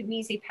really cute and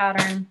easy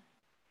pattern.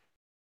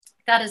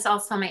 That is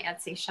also my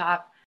Etsy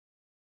shop.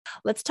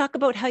 Let's talk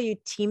about how you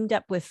teamed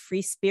up with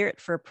Free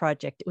Spirit for a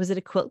project. Was it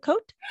a quilt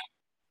coat?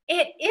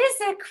 It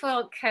is a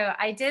quilt coat.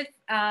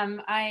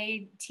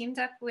 I teamed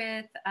up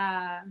with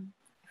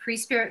Free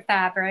Spirit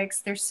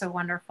Fabrics. They're so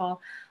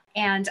wonderful.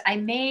 And I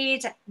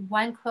made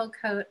one quilt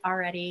coat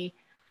already.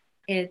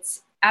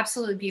 It's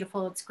absolutely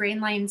beautiful. It's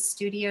Grainline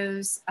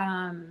Studios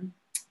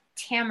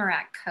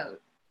Tamarack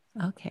coat.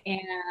 Okay.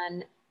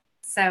 And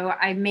so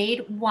I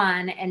made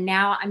one, and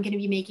now I'm going to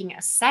be making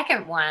a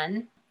second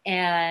one.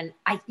 And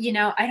I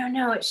don't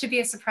know. It should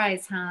be a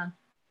surprise, huh?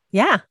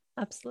 Yeah,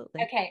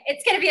 absolutely. Okay.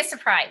 It's going to be a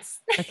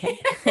surprise. Okay.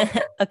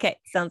 Okay.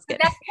 Sounds good.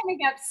 But that's coming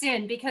up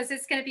soon because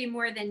it's going to be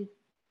more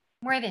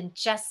than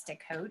just a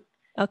coat.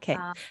 Okay.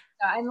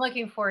 So I'm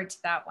looking forward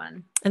to that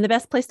one. And the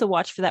best place to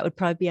watch for that would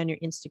probably be on your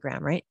Instagram,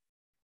 right?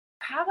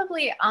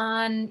 Probably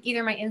on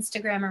either my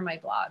Instagram or my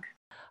blog.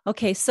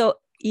 Okay, so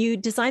you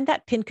designed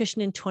that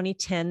pincushion in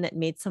 2010 that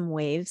made some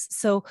waves.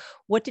 So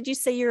what did you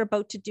say you're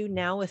about to do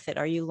now with it?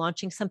 Are you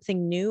launching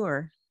something new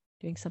or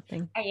doing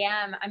something? I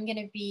am. I'm going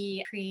to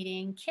be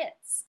creating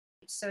kits.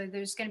 So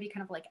there's going to be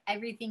kind of like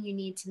everything you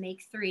need to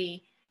make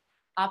 3,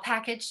 all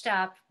packaged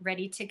up,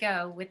 ready to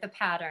go with the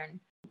pattern.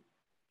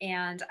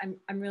 And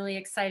I'm really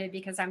excited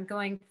because I'm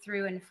going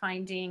through and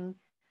finding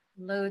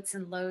loads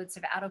and loads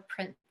of out of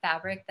print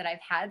fabric that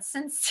I've had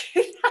since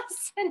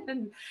 2000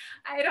 and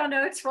I don't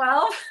know,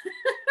 12.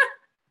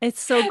 It's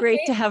so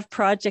great to have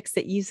projects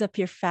that use up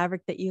your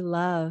fabric that you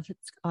love.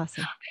 It's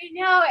awesome. I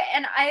know,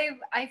 and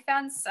I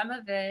found some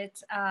of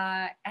it,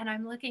 and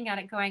I'm looking at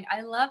it going,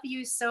 I love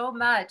you so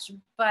much,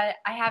 but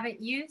I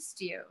haven't used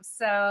you.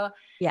 So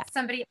Yeah.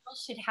 somebody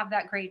else should have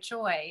that great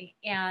joy.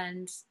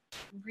 And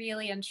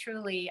really and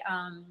truly,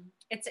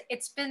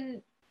 it's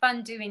been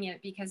fun doing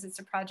it because it's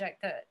a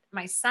project that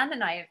my son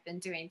and I have been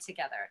doing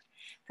together,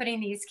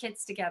 putting these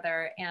kits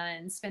together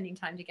and spending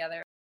time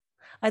together.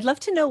 I'd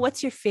love to know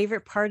what's your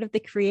favorite part of the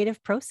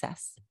creative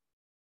process.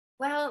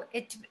 Well,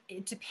 it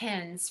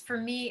depends. For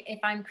me, if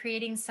I'm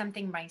creating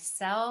something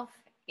myself,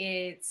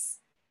 it's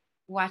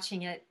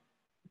watching it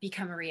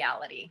become a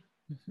reality.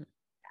 Mhm.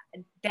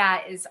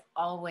 That is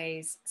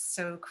always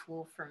so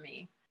cool for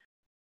me.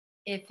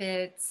 If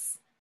it's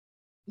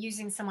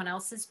using someone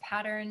else's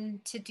pattern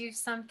to do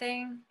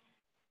something,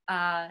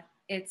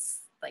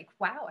 it's like,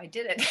 wow, I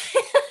did it.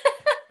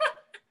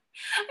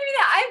 I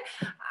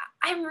mean,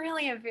 I'm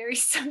really a very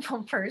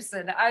simple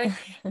person.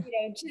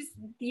 Just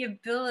the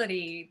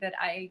ability that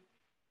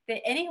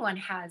anyone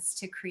has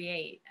to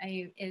create.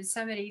 If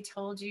somebody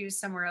told you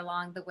somewhere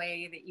along the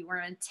way that you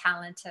weren't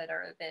talented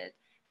or that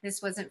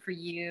this wasn't for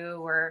you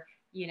or,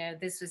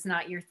 this was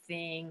not your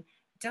thing,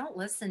 don't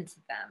listen to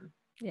them.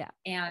 Yeah.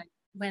 And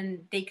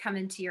when they come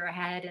into your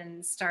head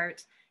and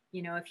start,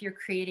 if you're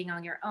creating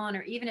on your own,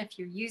 or even if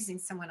you're using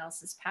someone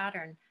else's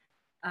pattern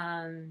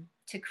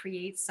to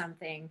create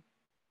something,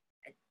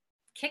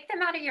 kick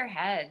them out of your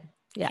head.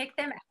 Yeah. Kick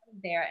them out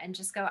of there and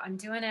just go, I'm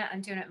doing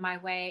it my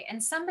way.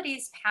 And somebody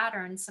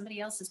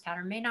else's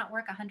pattern may not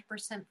work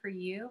 100% for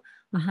you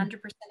 100%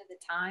 of the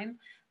time,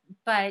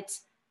 but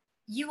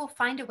you will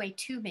find a way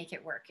to make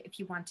it work if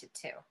you want it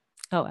to.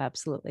 Oh,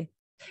 absolutely.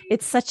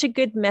 It's such a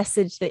good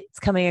message that's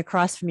coming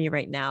across from you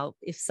right now.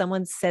 If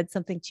someone said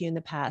something to you in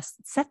the past,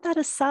 set that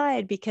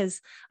aside,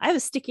 because I have a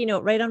sticky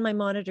note right on my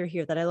monitor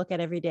here that I look at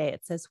every day.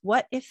 It says,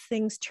 what if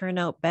things turn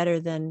out better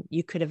than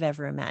you could have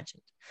ever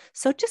imagined?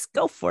 So just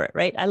go for it,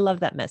 right? I love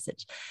that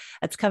message.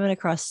 That's coming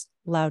across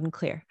loud and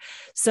clear.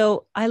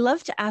 So I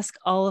love to ask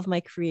all of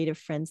my creative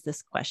friends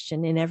this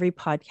question in every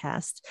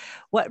podcast.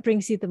 What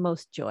brings you the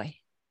most joy?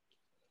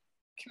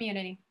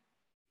 Community,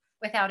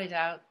 without a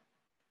doubt.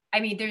 I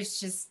mean, there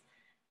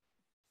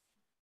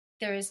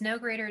is no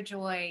greater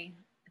joy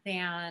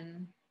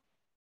than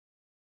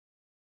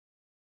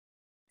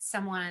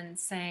someone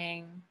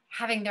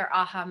having their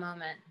aha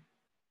moment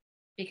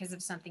because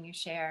of something you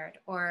shared,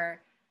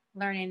 or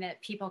learning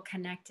that people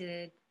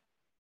connected,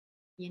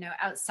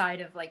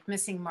 outside of like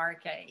missing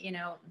market,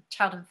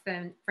 childhood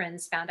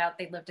friends found out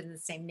they lived in the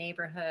same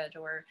neighborhood,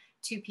 or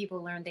 2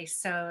 people learned they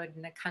sewed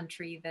in a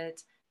country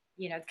that,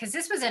 because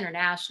this was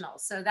international.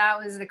 So that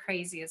was the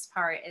craziest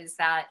part, is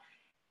that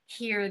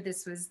here,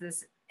 this was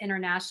this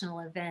international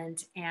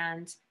event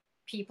and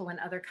people in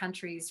other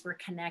countries were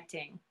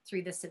connecting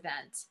through this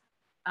event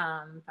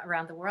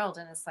around the world.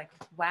 And it's like,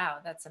 wow,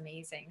 that's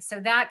amazing. So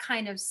that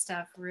kind of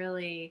stuff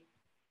really,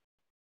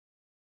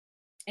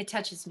 it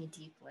touches me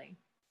deeply.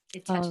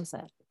 It touches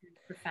me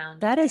profoundly.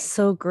 That is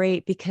so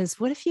great, because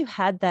what if you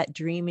had that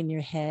dream in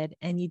your head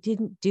and you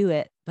didn't do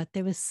it, but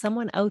there was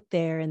someone out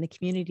there in the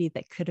community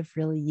that could have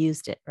really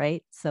used it,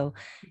 right? So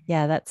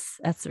yeah, that's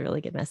a really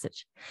good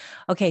message.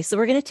 Okay, so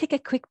we're going to take a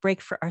quick break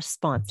for our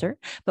sponsor,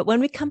 but when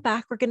we come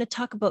back, we're going to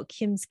talk about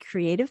Kim's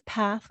creative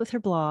path with her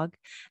blog,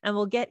 and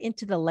we'll get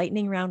into the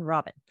lightning round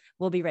robin.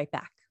 We'll be right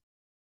back.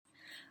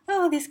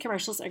 Oh, these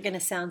commercials are going to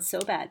sound so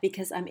bad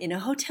because I'm in a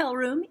hotel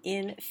room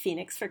in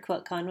Phoenix for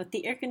QuiltCon with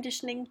the air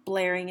conditioning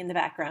blaring in the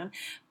background.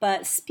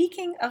 But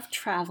speaking of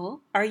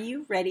travel, are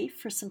you ready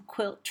for some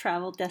quilt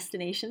travel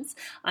destinations?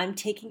 I'm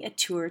taking a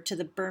tour to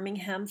the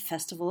Birmingham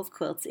Festival of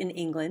Quilts in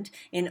England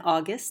in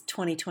August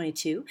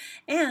 2022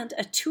 and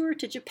a tour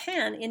to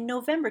Japan in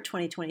November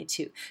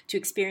 2022 to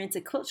experience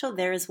a quilt show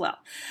there as well.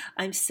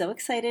 I'm so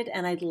excited,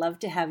 and I'd love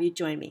to have you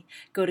join me.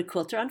 Go to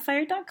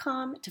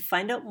quilteronfire.com to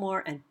find out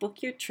more and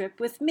book your trip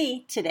with me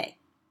today.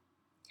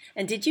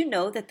 And did you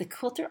know that the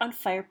Quilter on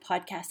Fire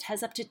podcast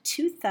has up to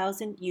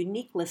 2,000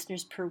 unique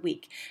listeners per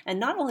week? And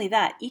not only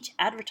that, each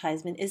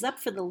advertisement is up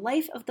for the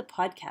life of the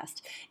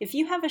podcast. If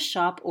you have a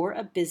shop or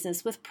a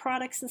business with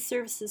products and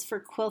services for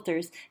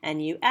quilters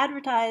and you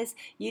advertise,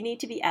 you need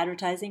to be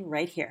advertising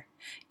right here.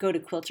 Go to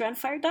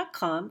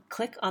quilteronfire.com,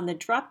 click on the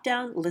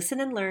drop-down Listen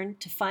and Learn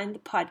to find the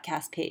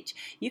podcast page.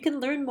 You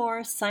can learn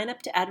more, sign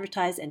up to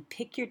advertise, and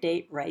pick your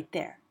date right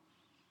there.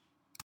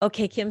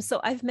 Okay, Kim.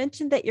 So I've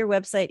mentioned that your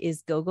website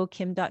is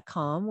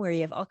gogokim.com, where you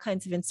have all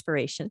kinds of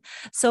inspiration.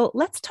 So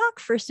let's talk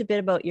first a bit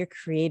about your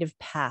creative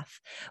path.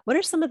 What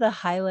are some of the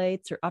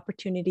highlights or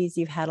opportunities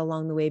you've had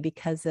along the way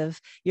because of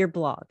your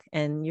blog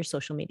and your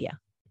social media?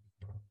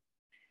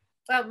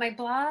 Well, my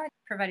blog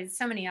provided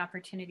so many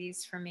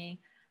opportunities for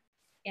me.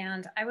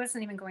 And I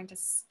wasn't even going to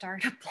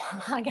start a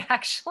blog,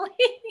 actually.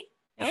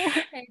 Oh, I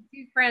had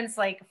two friends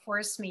like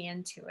forced me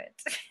into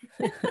it.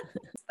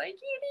 It's like,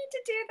 you need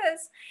to do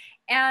this.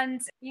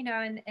 And,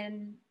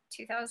 in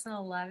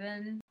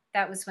 2011,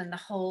 that was when the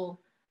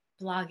whole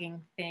blogging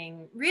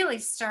thing really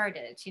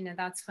started.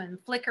 That's when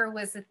Flickr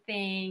was a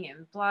thing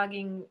and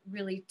blogging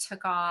really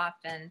took off.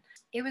 And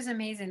it was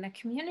amazing. The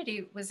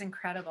community was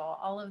incredible.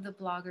 All of the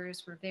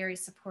bloggers were very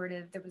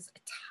supportive. There was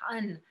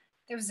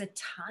a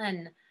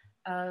ton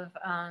of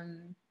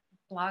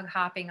blog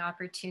hopping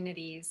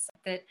opportunities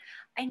that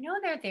I know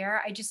they're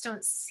there. I just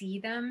don't see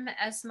them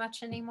as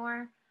much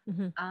anymore.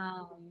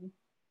 mm-hmm.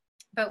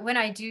 But when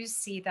I do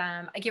see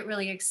them, I get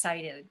really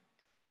excited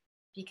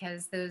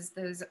because those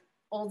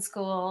old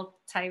school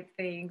type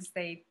things,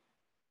 they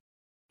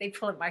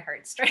pull at my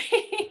heartstrings.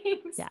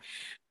 Yeah.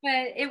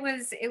 But it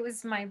was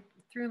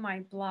through my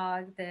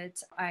blog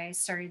that I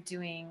started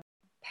doing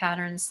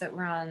patterns that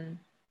were on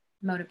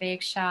Moda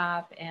Bake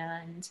Shop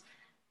and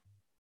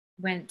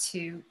went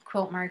to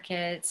quilt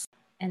markets,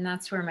 and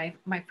that's where my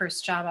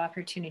first job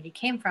opportunity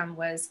came from,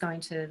 was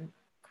going to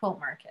quilt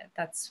market.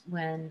 That's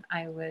when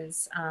I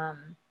was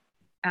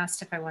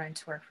asked if I wanted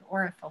to work for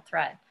Oracle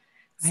Thread.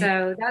 Right.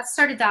 So that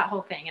started that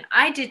whole thing. And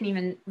I didn't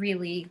even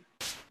really,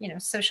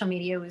 social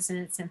media was in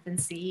its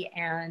infancy,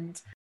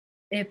 and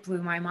it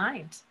blew my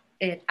mind.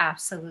 It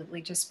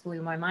absolutely just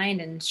blew my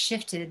mind and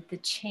shifted the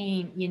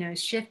chain,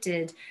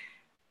 shifted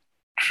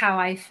how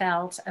I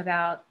felt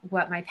about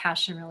what my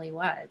passion really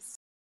was.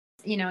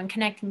 And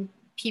connecting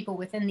people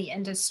within the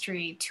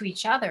industry to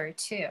each other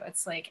too.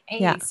 It's like,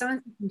 hey,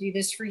 someone can do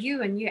this for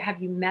you, and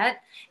have you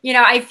met?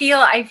 I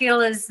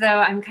feel as though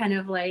I'm kind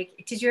of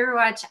like, did you ever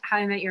watch How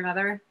I Met Your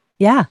Mother?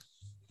 Yeah.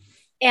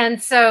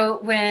 And so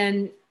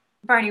when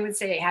Barney would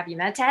say, have you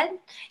met Ted?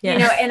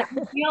 Yeah. And I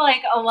feel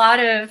like a lot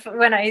of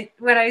when I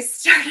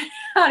started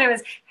out, it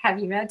was, have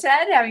you met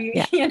Ted? Have you,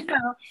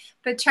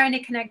 but trying to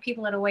connect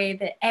people in a way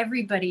that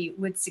everybody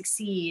would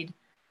succeed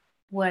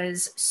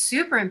was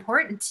super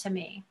important to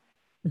me.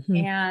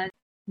 Mm-hmm. And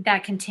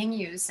that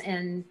continues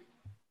in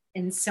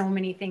so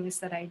many things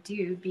that I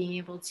do, being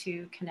able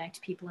to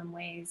connect people in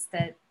ways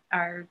that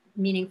are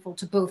meaningful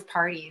to both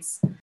parties.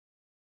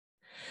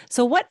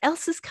 So what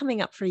else is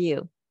coming up for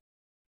you?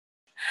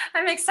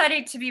 I'm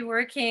excited to be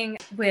working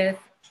with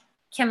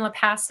Kim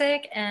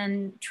Lepasic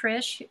and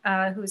Trish,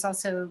 who's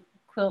also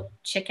Quilt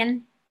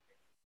Chicken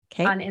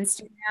on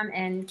Instagram.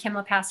 And Kim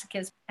Lepasic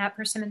is at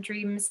Persimmon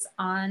Dreams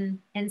on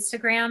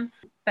Instagram.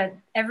 But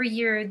every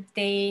year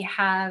they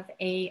have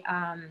a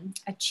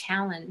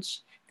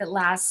challenge that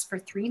lasts for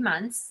 3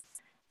 months.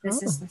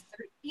 This is the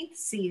 13th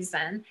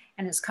season,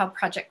 and it's called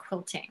Project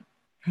Quilting.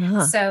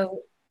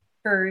 So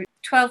for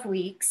 12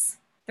 weeks,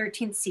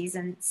 13th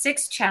season,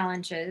 6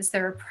 challenges.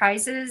 There are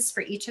prizes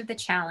for each of the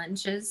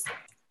challenges,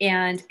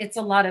 and it's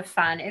a lot of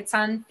fun. It's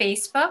on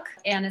Facebook,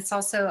 and it's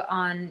also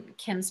on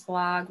Kim's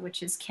blog,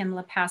 which is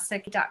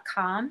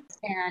kimlepasic.com.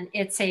 And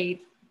it's a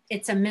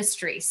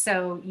mystery.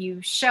 So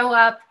you show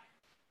up,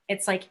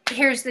 it's like,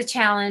 here's the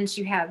challenge.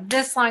 You have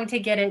this long to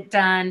get it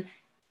done.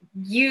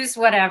 Use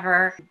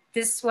whatever.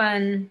 This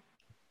one,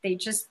 they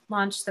just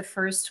launched the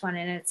first one,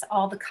 and it's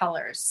all the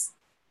colors.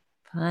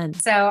 Fun.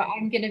 So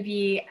I'm going to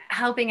be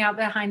helping out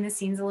behind the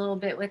scenes a little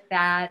bit with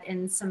that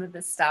and some of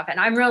the stuff. And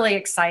I'm really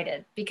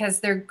excited because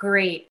they're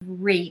great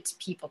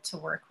people to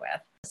work with.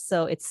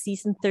 So it's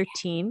season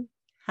 13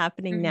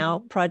 happening now,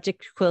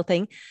 Project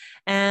Quilting.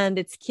 And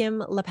it's Kim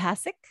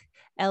Lepasic,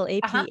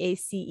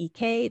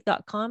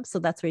 LAPACEK.com. So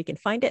that's where you can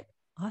find it.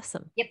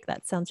 Awesome. Yep.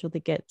 That sounds really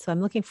good. So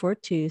I'm looking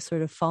forward to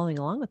sort of following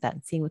along with that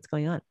and seeing what's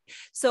going on.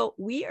 So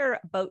we are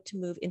about to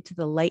move into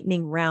the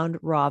lightning round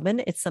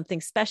robin. It's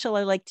something special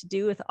I like to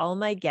do with all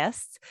my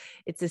guests.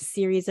 It's a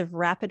series of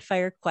rapid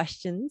fire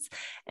questions.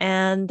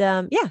 And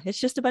it's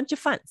just a bunch of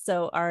fun.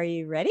 So are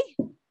you ready?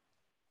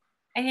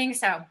 I think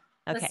so.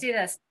 Okay. Let's do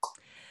this.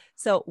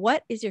 So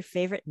what is your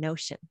favorite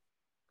notion?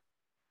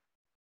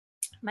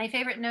 My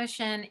favorite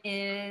notion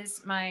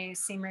is my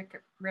seam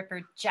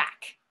ripper,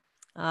 Jack.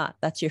 Ah,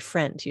 that's your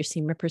friend. Your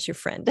seam ripper's your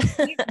friend.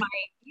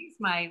 he's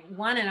my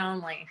one and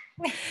only.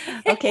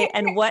 Okay.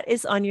 And what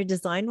is on your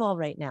design wall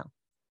right now?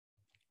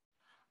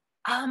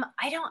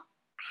 I don't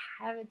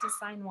have a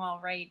design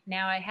wall right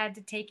now. I had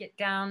to take it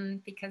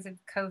down because of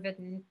COVID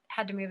and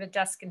had to move a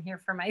desk in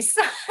here for my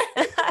son.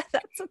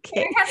 That's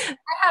okay.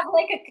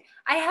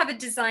 I have a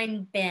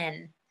design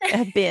bin.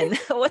 A bin.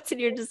 What's in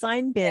your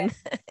design bin?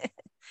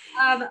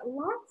 Lots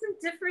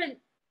of different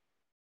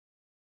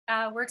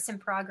works in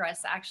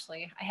progress,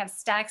 actually. I have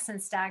stacks and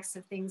stacks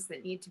of things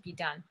that need to be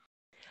done.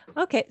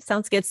 Okay,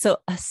 sounds good. So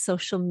a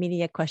social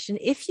media question.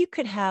 If you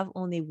could have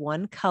only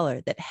one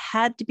color that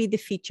had to be the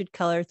featured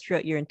color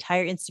throughout your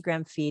entire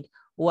Instagram feed,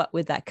 what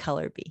would that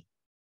color be?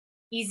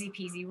 Easy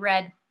peasy,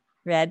 red.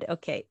 Red.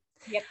 Okay.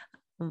 Yep.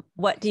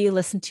 What do you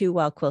listen to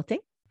while quilting?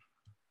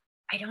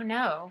 I don't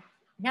know.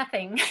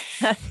 Nothing.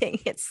 Nothing.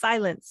 It's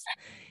silence.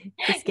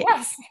 Just get,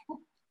 Yes.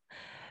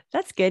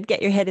 that's good.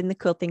 Get your head in the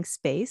quilting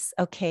space.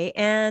 Okay.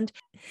 And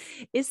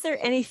is there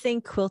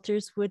anything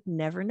quilters would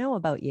never know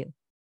about you?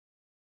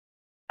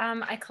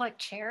 I collect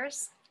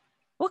chairs.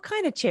 What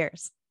kind of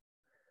chairs?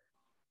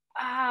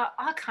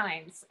 All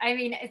kinds. I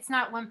mean, it's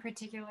not one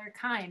particular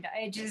kind.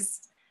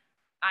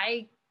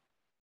 I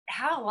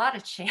have a lot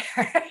of chairs.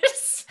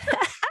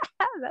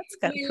 That's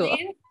kind My of cool.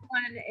 latest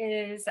one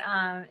is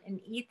an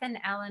Ethan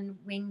Allen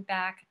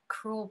wingback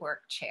crewel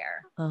work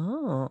chair.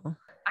 Oh.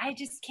 I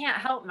just can't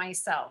help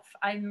myself.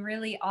 I'm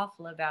really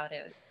awful about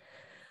it.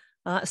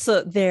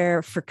 So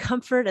they're for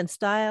comfort and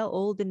style,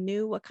 old and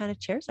new. What kind of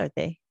chairs are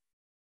they?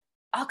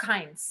 All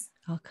kinds.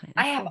 All kind.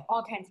 I have Okay.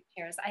 all kinds of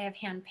chairs. I have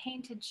hand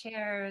painted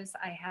chairs.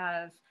 I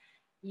have,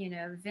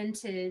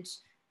 vintage,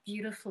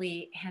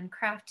 beautifully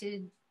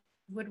handcrafted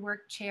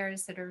woodwork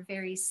chairs that are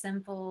very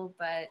simple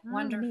but Oh, neat.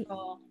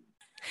 wonderful.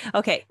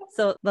 Okay.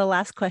 So the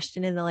last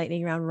question in the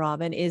lightning round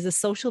robin is a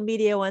social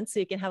media one.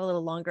 So you can have a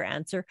little longer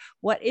answer.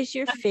 What is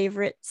your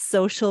favorite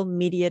social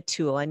media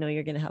tool? I know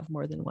you're going to have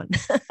more than one.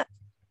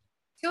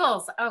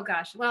 Tools. Oh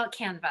gosh. Well,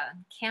 Canva.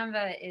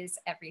 Canva is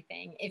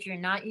everything. If you're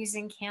not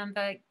using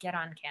Canva, get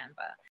on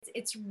Canva.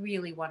 It's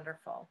really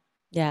wonderful.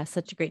 Yeah,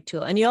 such a great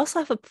tool. And you also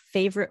have a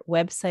favorite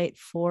website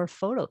for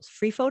photos,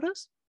 free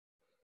photos?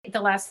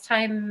 The last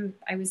time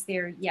I was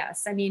there,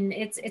 yes. I mean,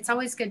 it's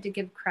always good to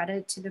give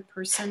credit to the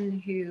person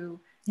who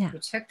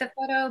took the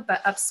photo,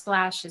 but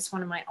Upsplash is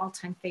one of my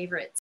all-time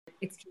favorites.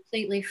 It's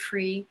completely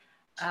free,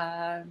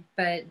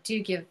 but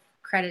do give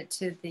credit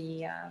to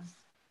the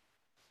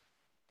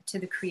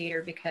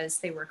creator because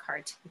they work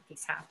hard to make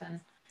these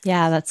happen.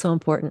 Yeah, that's so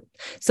important.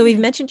 So we've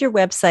mentioned your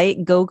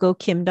website,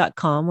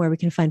 gogokim.com, where we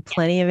can find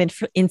plenty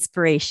of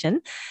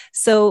inspiration.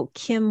 So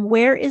Kim,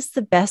 where is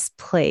the best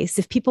place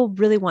if people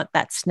really want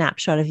that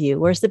snapshot of you?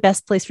 Where's the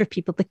best place for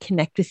people to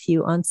connect with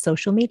you on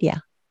social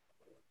media?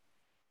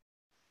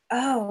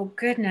 Oh,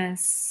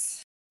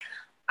 goodness.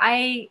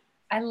 I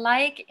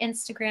like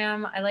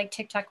Instagram. I like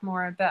TikTok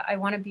more, but I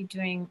want to be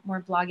doing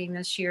more blogging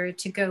this year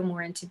to go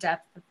more into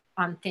depth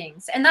on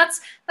things. And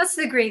that's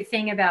the great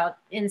thing about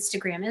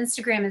Instagram.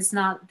 Instagram is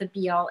not the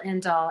be all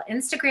end all.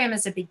 Instagram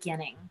is a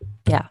beginning.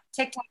 Yeah.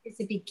 TikTok is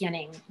a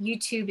beginning.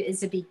 YouTube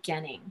is a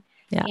beginning.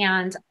 Yeah.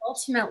 And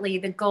ultimately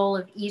the goal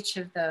of each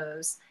of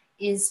those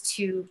is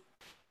to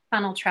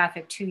funnel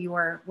traffic to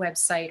your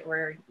website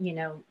or,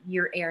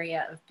 your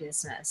area of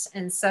business.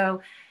 And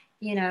so,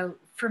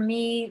 for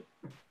me,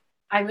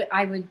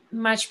 I would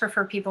much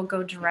prefer people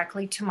go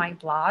directly to my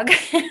blog.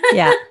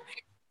 Yeah.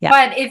 Yeah.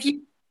 But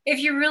if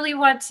you really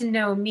want to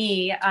know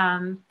me,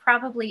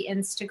 probably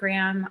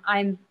Instagram.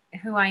 I'm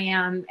who I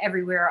am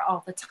everywhere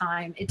all the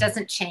time. It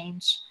doesn't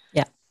change.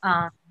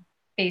 Yeah.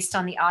 Based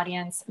on the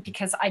audience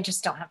because I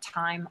just don't have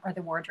time or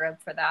the wardrobe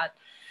for that.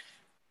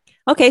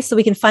 Okay, so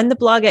we can find the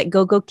blog at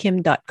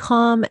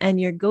gogokim.com and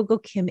your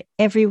GoGoKim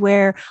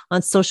everywhere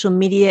on social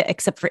media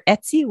except for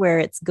Etsy, where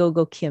it's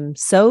GoGoKim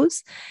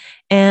Sews.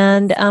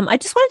 And I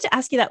just wanted to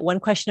ask you that one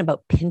question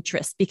about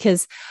Pinterest,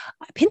 because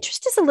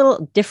Pinterest is a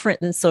little different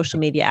than social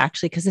media,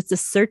 actually, because it's a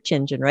search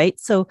engine, right?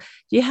 So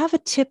do you have a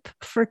tip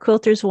for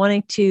quilters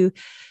wanting to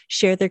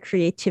share their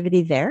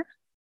creativity there?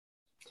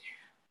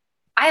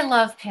 I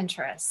love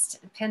Pinterest.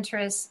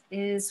 Pinterest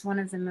is one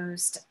of the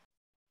most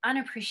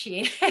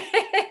unappreciated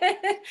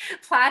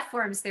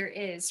platforms there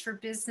is for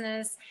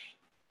business.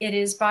 It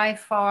is by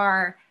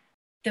far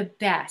the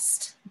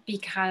best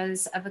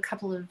because of a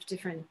couple of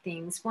different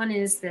things. One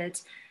is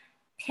that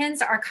pins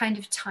are kind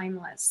of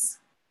timeless.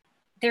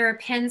 There are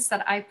pins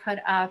that I put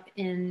up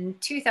in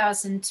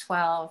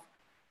 2012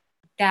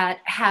 that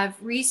have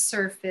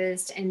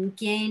resurfaced and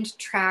gained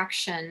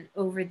traction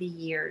over the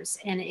years.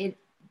 And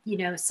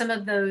some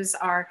of those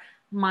are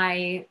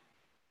my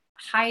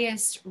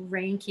highest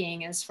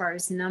ranking as far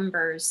as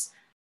numbers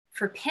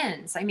for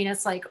pins. I mean,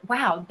 it's like,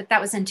 wow, but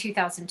that was in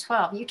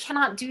 2012. You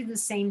cannot do the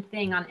same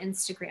thing on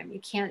Instagram. You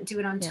can't do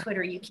it on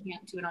Twitter. You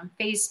can't do it on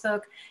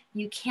Facebook.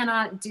 You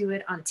cannot do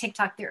it on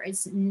TikTok. There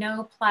is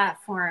no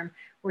platform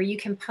where you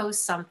can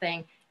post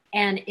something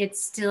and it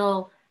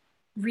still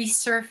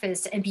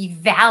resurface and be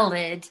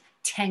valid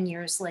 10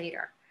 years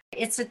later.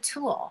 It's a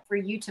tool for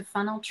you to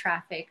funnel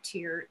traffic to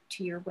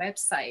your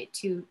website,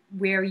 to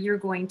where you're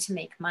going to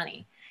make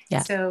money.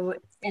 Yeah. So,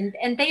 and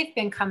they've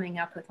been coming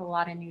up with a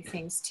lot of new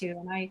things too.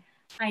 And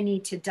I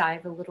need to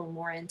dive a little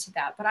more into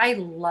that, but I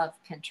love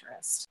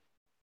Pinterest.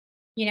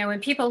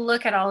 When people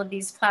look at all of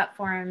these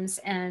platforms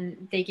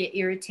and they get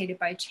irritated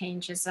by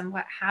changes and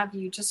what have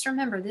you, just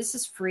remember, this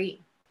is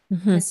free.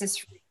 Mm-hmm. This is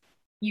free.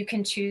 You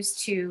can choose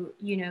to,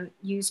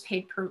 use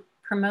paid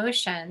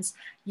promotions.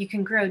 You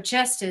can grow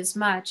just as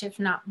much, if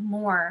not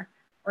more,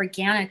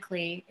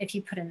 organically if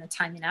you put in the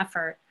time and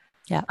effort.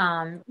 Yeah.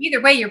 Either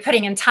way, you're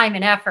putting in time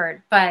and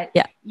effort, but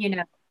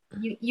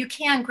you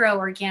can grow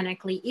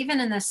organically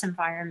even in this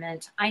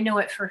environment. I know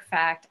it for a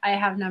fact. I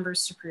have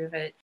numbers to prove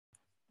it.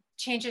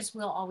 changes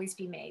will always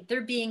be made.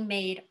 They're being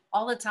made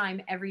all the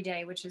time, every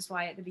day, which is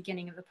why at the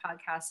beginning of the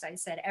podcast, I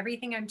said,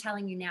 everything I'm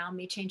telling you now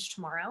may change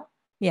tomorrow.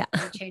 Yeah.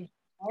 May change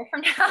tomorrow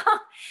from now,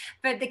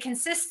 but the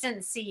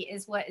consistency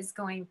is what is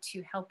going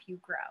to help you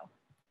grow.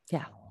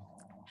 Yeah.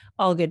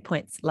 All good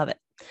points. Love it.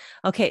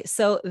 Okay,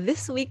 so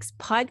this week's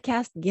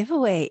podcast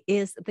giveaway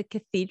is the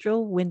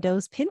Cathedral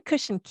Windows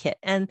Pincushion Kit,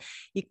 and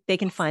they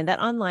can find that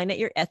online at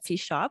your Etsy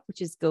shop,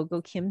 which is Go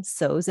Kim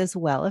Sews as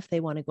well, if they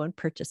want to go and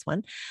purchase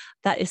one.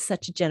 That is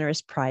such a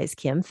generous prize,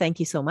 Kim.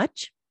 Thank you so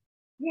much.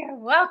 You're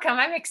welcome.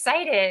 I'm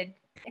excited.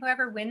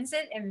 Whoever wins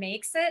it and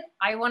makes it,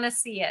 I want to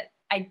see it.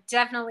 I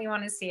definitely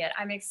want to see it.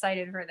 I'm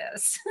excited for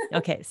this.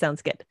 Okay,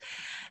 sounds good.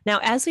 Now,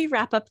 as we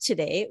wrap up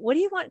today, what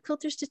do you want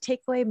quilters to take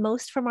away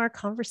most from our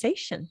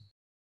conversation?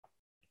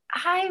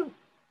 I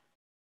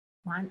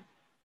want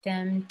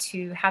them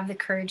to have the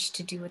courage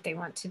to do what they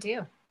want to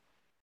do.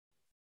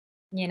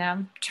 You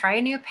know, try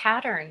a new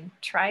pattern,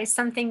 try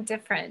something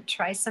different,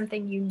 try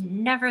something you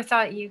never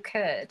thought you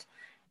could.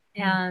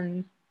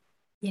 And,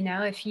 you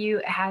know, if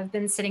you have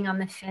been sitting on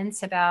the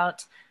fence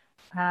about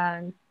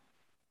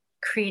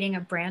creating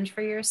a brand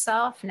for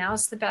yourself,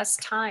 now's the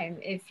best time.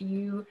 If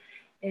you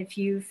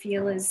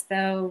feel as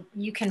though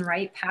you can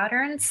write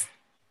patterns,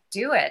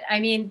 do it. I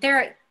mean,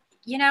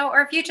 you know,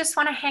 or if you just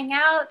want to hang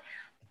out,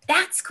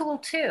 that's cool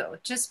too.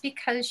 Just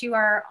because you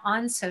are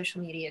on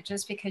social media,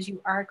 just because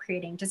you are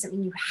creating, doesn't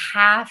mean you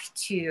have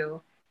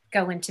to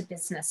go into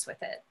business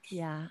with it.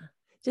 Yeah.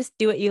 Just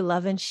do what you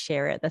love and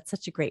share it. That's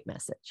such a great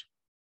message.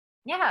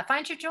 Yeah.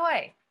 Find your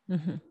joy.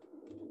 Mm-hmm.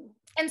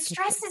 And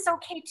stress is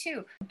okay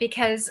too,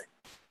 because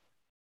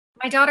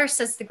my daughter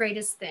says the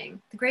greatest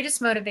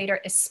motivator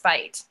is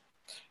spite.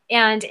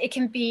 And it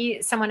can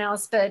be someone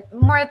else, but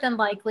more than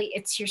likely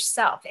it's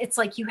yourself. It's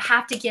like you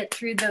have to get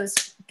through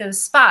those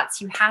spots.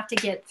 You have to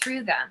get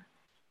through them.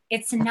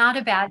 It's not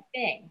a bad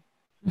thing.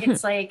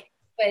 It's like,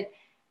 but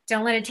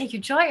don't let it take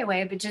your joy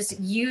away, but just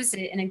use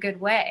it in a good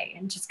way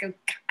and just go,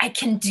 I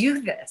can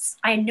do this.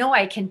 I know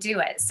I can do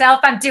it.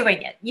 I'm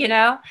doing it, you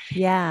know?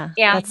 Yeah,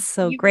 that's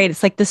so great.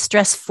 It's like the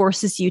stress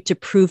forces you to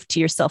prove to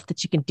yourself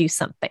that you can do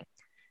something.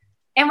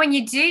 And when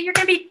you do, you're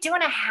going to be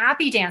doing a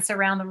happy dance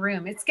around the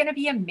room. It's going to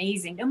be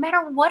amazing, no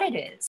matter what it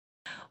is.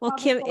 Well,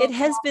 Kim, it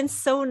has been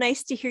so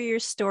nice to hear your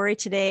story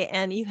today,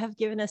 and you have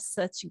given us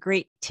such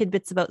great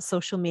tidbits about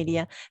social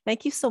media.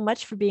 Thank you so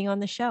much for being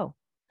on the show.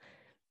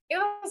 It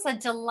was a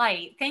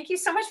delight. Thank you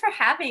so much for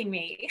having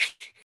me.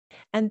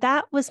 And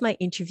that was my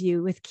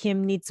interview with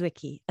Kim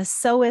Niedzwiecki, a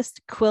sewist,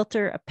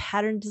 quilter, a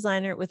pattern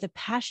designer with a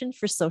passion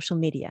for social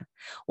media.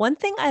 One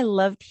thing I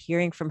loved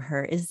hearing from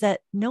her is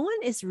that no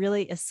one is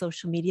really a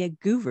social media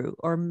guru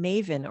or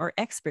maven or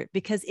expert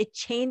because it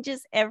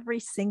changes every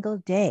single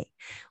day.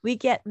 We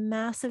get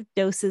massive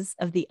doses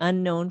of the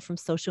unknown from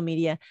social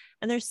media,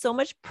 and there's so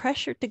much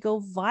pressure to go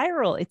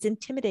viral. It's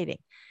intimidating.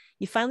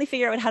 You finally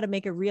figure out how to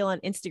make a reel on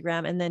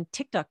Instagram, and then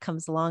TikTok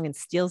comes along and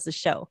steals the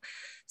show.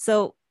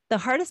 So the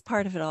hardest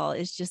part of it all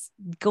is just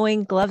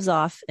going gloves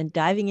off and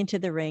diving into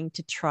the ring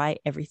to try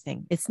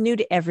everything. It's new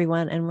to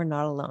everyone, and we're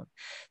not alone.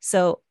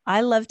 So I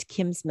loved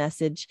Kim's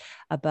message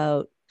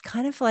about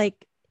kind of like,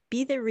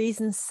 be the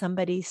reason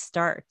somebody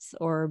starts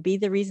or be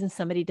the reason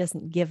somebody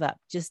doesn't give up.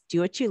 Just do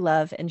what you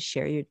love and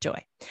share your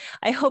joy.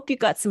 I hope you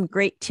got some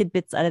great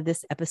tidbits out of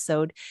this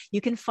episode.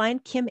 You can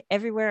find Kim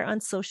everywhere on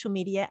social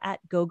media at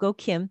Go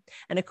Kim.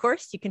 And of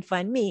course, you can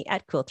find me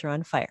at Quilter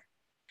on Fire.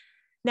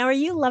 Now, are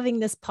you loving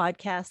this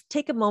podcast?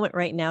 Take a moment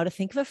right now to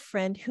think of a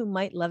friend who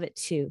might love it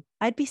too.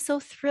 I'd be so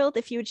thrilled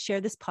if you would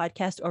share this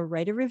podcast or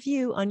write a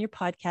review on your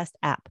podcast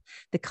app.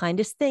 The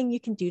kindest thing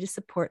you can do to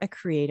support a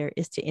creator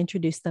is to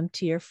introduce them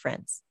to your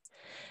friends.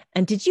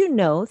 And did you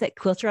know that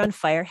Quilter on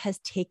Fire has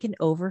taken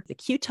over the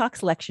Q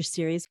Talks lecture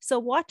series? So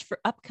watch for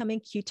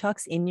upcoming Q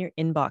Talks in your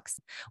inbox.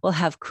 We'll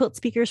have quilt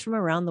speakers from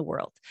around the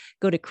world.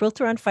 Go to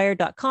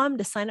quilteronfire.com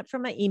to sign up for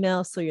my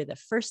email so you're the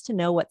first to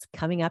know what's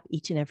coming up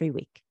each and every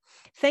week.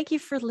 Thank you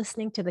for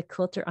listening to the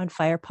Quilter on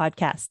Fire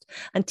podcast.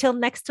 Until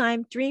next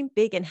time, dream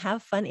big and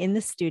have fun in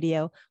the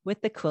studio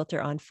with the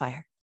Quilter on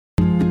Fire.